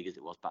Premier League, as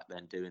it was back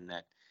then, doing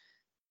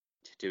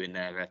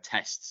their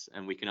tests.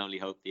 And we can only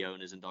hope the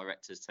owners and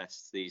directors'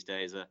 tests these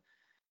days are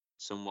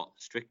somewhat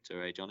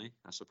stricter, Johnny?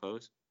 I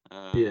suppose.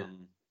 Yeah.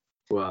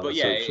 Well, but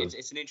yeah,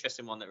 it's an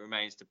interesting one that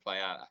remains to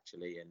play out,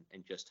 actually,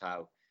 and just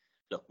how.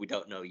 Look, we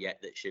don't know yet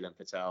that Shilan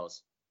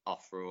Patel's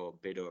offer or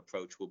bid or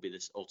approach will be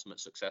this ultimate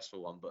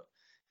successful one, but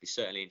it's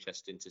certainly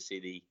interesting to see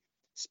the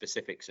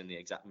specifics and the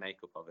exact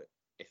makeup of it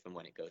if and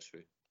when it goes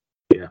through.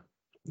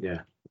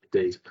 Yeah,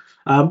 indeed.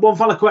 One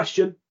final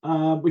question.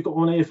 We've got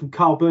one here from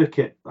Carl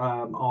Burkett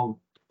on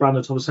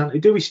Brandon Thomas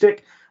Santley. Do we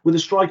stick with a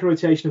striker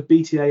rotation of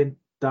BTA and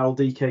Daryl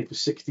DK for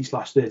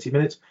 60/30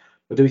 minutes,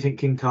 or do we think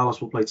King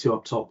Carlos will play two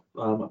up top?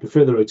 I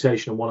prefer the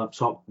rotation of one up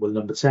top with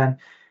number 10.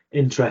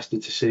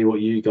 Interested to see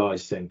what you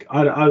guys think.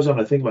 I was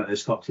having to think about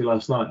this Coxie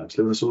last night,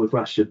 actually, when I saw the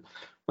question.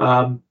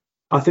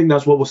 I think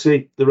that's what we'll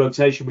see, the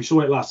rotation. We saw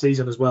it last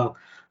season as well,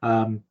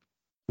 when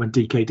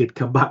DK did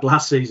come back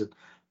last season.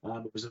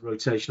 It was a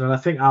rotation, and I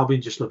think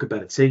Albion just look a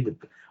better team.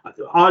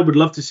 I would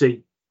love to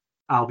see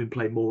Albion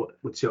play more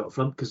with two up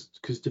front,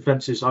 because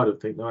defences, I don't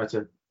think know how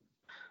to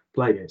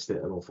play against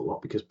it an awful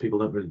lot, because people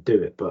don't really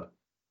do it. But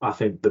I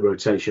think the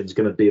rotation is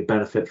going to be a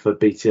benefit for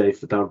BTA,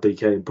 for Daryl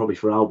DK, and probably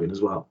for Albion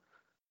as well.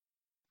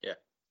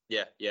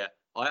 Yeah.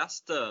 I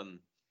asked one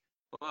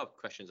of the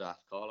questions I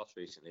asked Carlos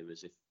recently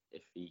was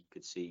if he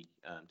could see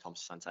Tom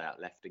Sante out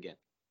left again,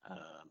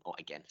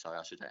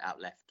 I should say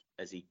out left,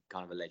 as he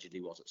kind of allegedly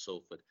was at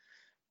Salford.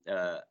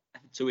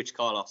 To which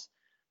Carlos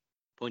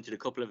pointed a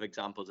couple of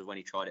examples of when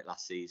he tried it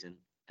last season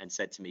and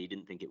said to me he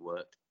didn't think it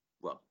worked.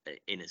 Well,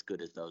 in as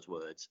good as those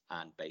words,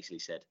 and basically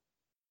said,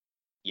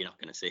 "You're not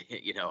going to see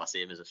it. I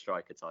see him as a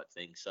striker type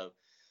thing." So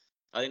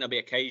I think there'll be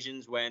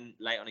occasions when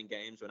late on in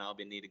games when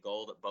Albion need a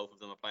goal that both of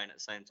them are playing at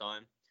the same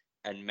time,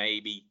 and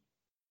maybe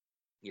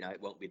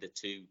it won't be the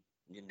two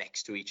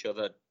next to each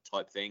other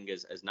type thing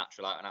as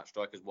natural out and out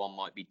strikers. One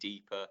might be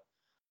deeper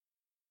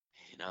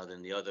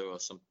than the other, or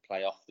some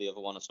play off the other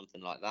one or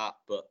something like that.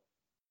 But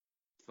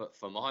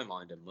for my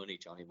mind and money,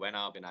 Johnny, when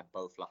Albion had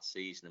both last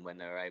season and when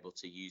they were able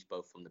to use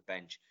both from the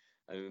bench,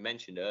 and we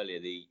mentioned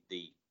earlier the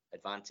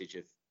advantage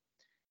of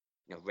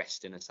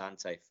resting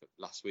Asante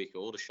last week,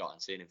 all the shot,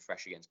 and seeing him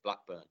fresh against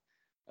Blackburn,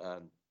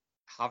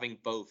 having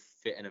both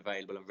fit and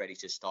available and ready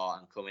to start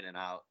and come in and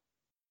out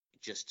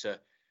just to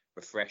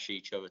refresh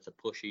each other, to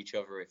push each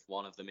other if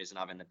one of them isn't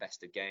having the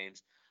best of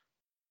games,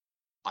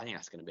 I think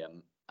that's going to be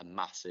a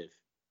massive.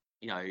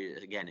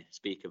 Again,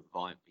 speak of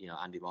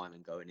Andy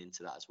Wyman going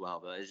into that as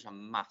well, but it's a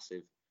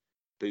massive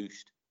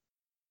boost,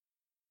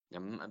 a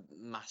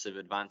massive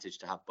advantage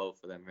to have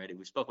both of them ready.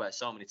 We've spoken about it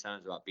so many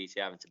times about BT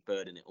having to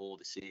burden it all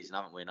this season,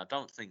 haven't we? And I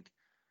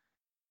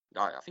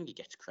think he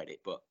gets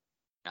credit, but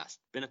it's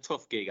been a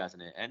tough gig,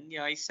 hasn't it? And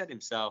he said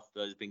himself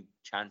there's been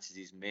chances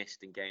he's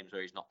missed in games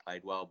where he's not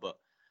played well, but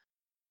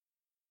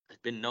there's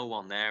been no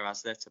one there,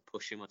 has there, to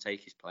push him or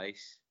take his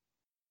place?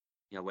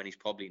 When he's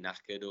probably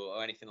knackered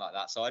or anything like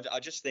that. So I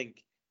just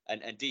think,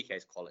 and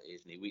DK's quality,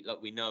 isn't he?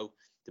 We know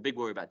the big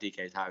worry about DK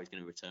is how he's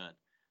going to return.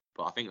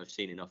 But I think we've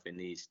seen enough in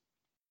these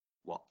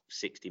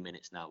 60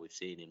 minutes now. We've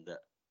seen him that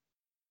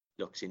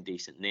looks in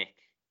decent nick.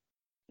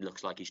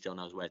 Looks like he still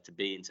knows where to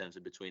be in terms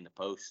of between the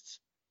posts,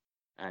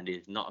 and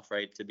is not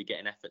afraid to be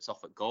getting efforts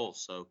off at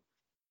goals. So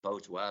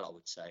bodes well, I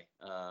would say.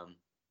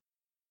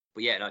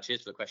 But yeah, no,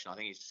 cheers for the question. I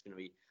think it's just going to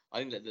be. I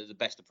think that the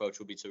best approach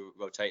would be to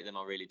rotate them.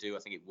 I really do. I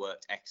think it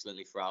worked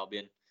excellently for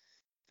Albion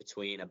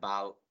between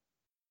about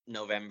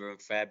November and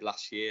Feb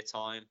last year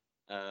time.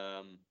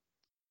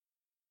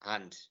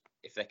 And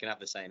if they can have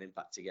the same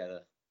impact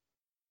together,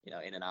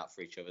 in and out for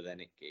each other, then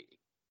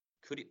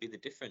could it be the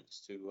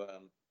difference to?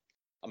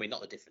 I mean, not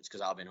the difference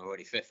because Albion are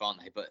already fifth, aren't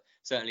they? But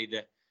certainly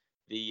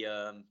the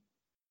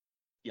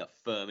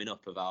firming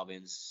up of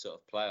Albion's sort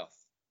of playoff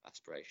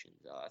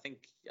aspirations. I think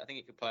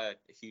it could play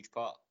a huge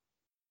part.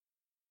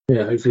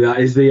 Yeah, hopefully that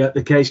is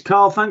the case.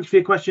 Carl, thanks for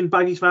your question.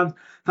 Baggies fans,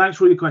 thanks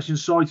for all your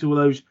questions. Sorry to all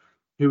those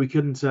who we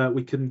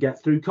couldn't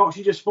get through.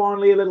 Coxie, just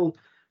finally a little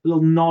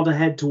nod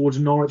ahead towards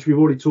Norwich. We've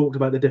already talked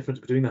about the difference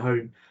between the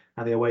home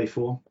and the away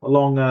form. A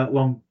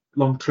long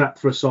trek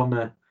for us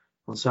on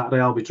Saturday.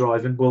 I'll be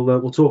driving.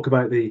 We'll talk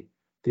about the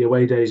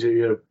away days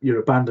that you're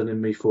abandoning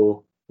me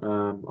for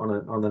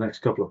on the next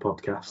couple of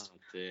podcasts.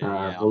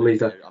 We'll leave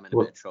that. I'm in a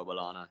bit of trouble,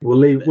 aren't I? We'll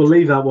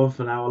leave that one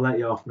for now. I'll let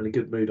you off. I'm in a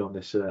good mood on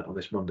this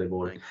Monday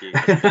morning. Thank you.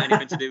 Has it got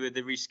anything to do with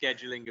the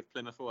rescheduling of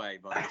Plymouth away?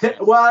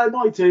 Well, it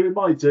might do.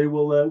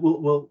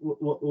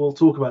 We'll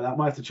talk about that.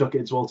 Might have to chuck it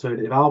into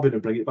alternative Albion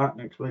and bring it back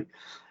next week.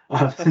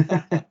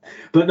 But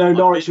no,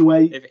 Norwich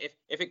away.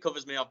 If it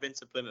covers me, I've been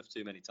to Plymouth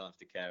too many times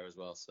to care as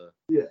well. So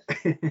yeah.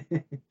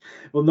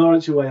 Well,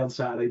 Norwich away on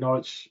Saturday.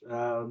 Norwich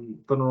done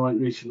all right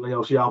recently.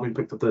 Obviously, Albion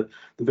picked up the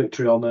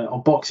victory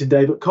on Boxing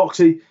Day. But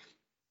Coxie,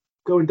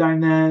 going down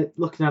there,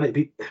 looking at it,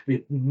 it'd be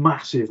a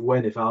massive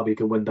win if Albion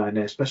can win down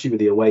there, especially with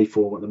the away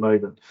form at the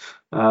moment.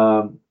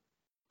 But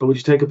would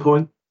you take a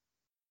point?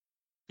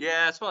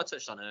 Yeah, that's what I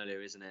touched on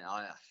earlier, isn't it?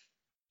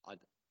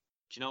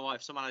 Do you know what?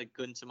 If someone had a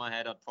gun to my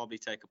head, I'd probably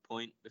take a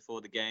point before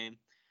the game.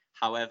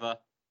 However,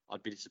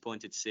 I'd be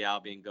disappointed to see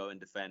Albion go and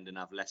defend and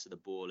have less of the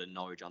ball and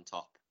Norwich on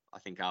top. I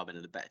think Albion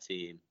are the better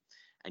team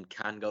and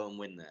can go and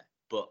win there.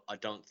 But I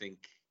don't think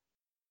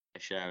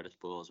a share of the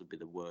spoils would be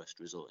the worst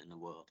result in the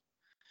world.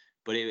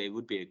 But it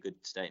would be a good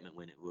statement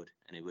win, it would.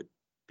 And it would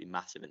be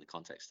massive in the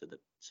context of the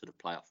sort of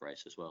playoff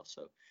race as well.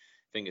 So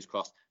fingers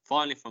crossed.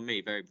 Finally, from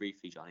me, very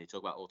briefly, Johnny, you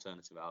talk about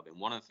alternative Albion.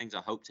 One of the things I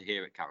hope to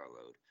hear at Carrow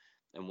Road,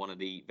 and one of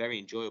the very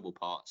enjoyable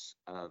parts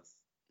of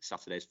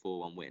Saturday's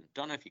 4-1 win,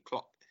 don't know if you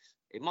clocked this.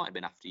 It might have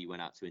been after you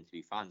went out to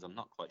interview fans. I'm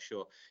not quite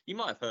sure. You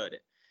might have heard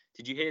it.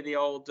 Did you hear the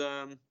old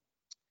Daryl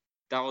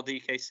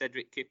DK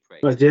Cedric Kip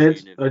race? I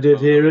did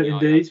hear it,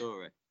 indeed.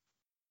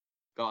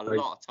 Got a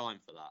lot of time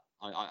for that.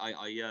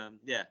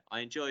 I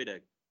enjoyed a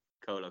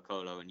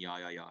Colo and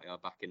Yaya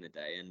back in the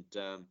day. And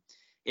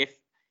if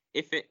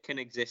it can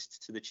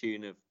exist to the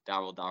tune of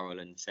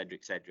Daryl and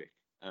Cedric,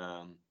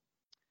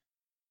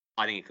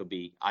 I think it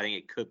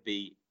could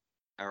be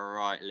a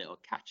right little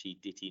catchy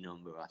ditty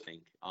number. I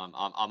think I'm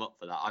up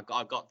for that.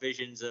 I've got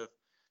visions of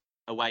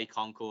away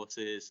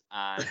concourses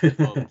and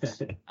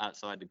pubs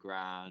outside the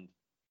ground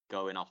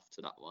going off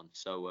to that one.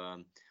 So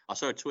I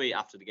saw a tweet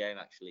after the game,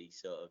 actually,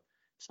 sort of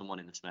someone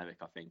in the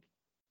Smethwick, I think,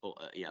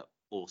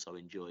 also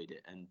enjoyed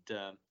it. And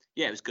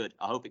it was good.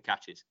 I hope it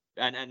catches.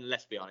 And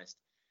let's be honest,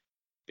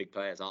 big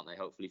players, aren't they?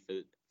 Hopefully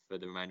for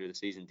the remainder of the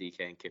season, DK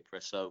and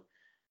Kipra. So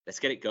let's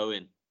get it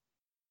going.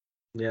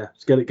 Yeah,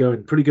 let's get it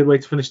going. Pretty good way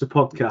to finish the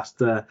podcast.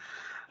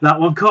 That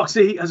one,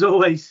 Coxie, as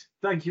always,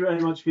 thank you very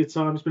much for your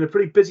time. It's been a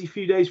pretty busy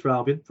few days for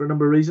Albion for a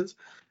number of reasons.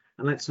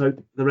 And let's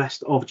hope the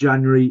rest of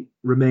January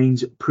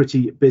remains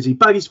pretty busy.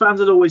 Baggies fans,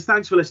 as always,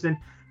 thanks for listening.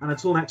 And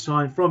until next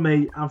time, from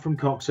me and from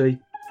Coxie,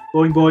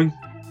 boing boing.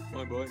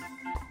 Boing boing.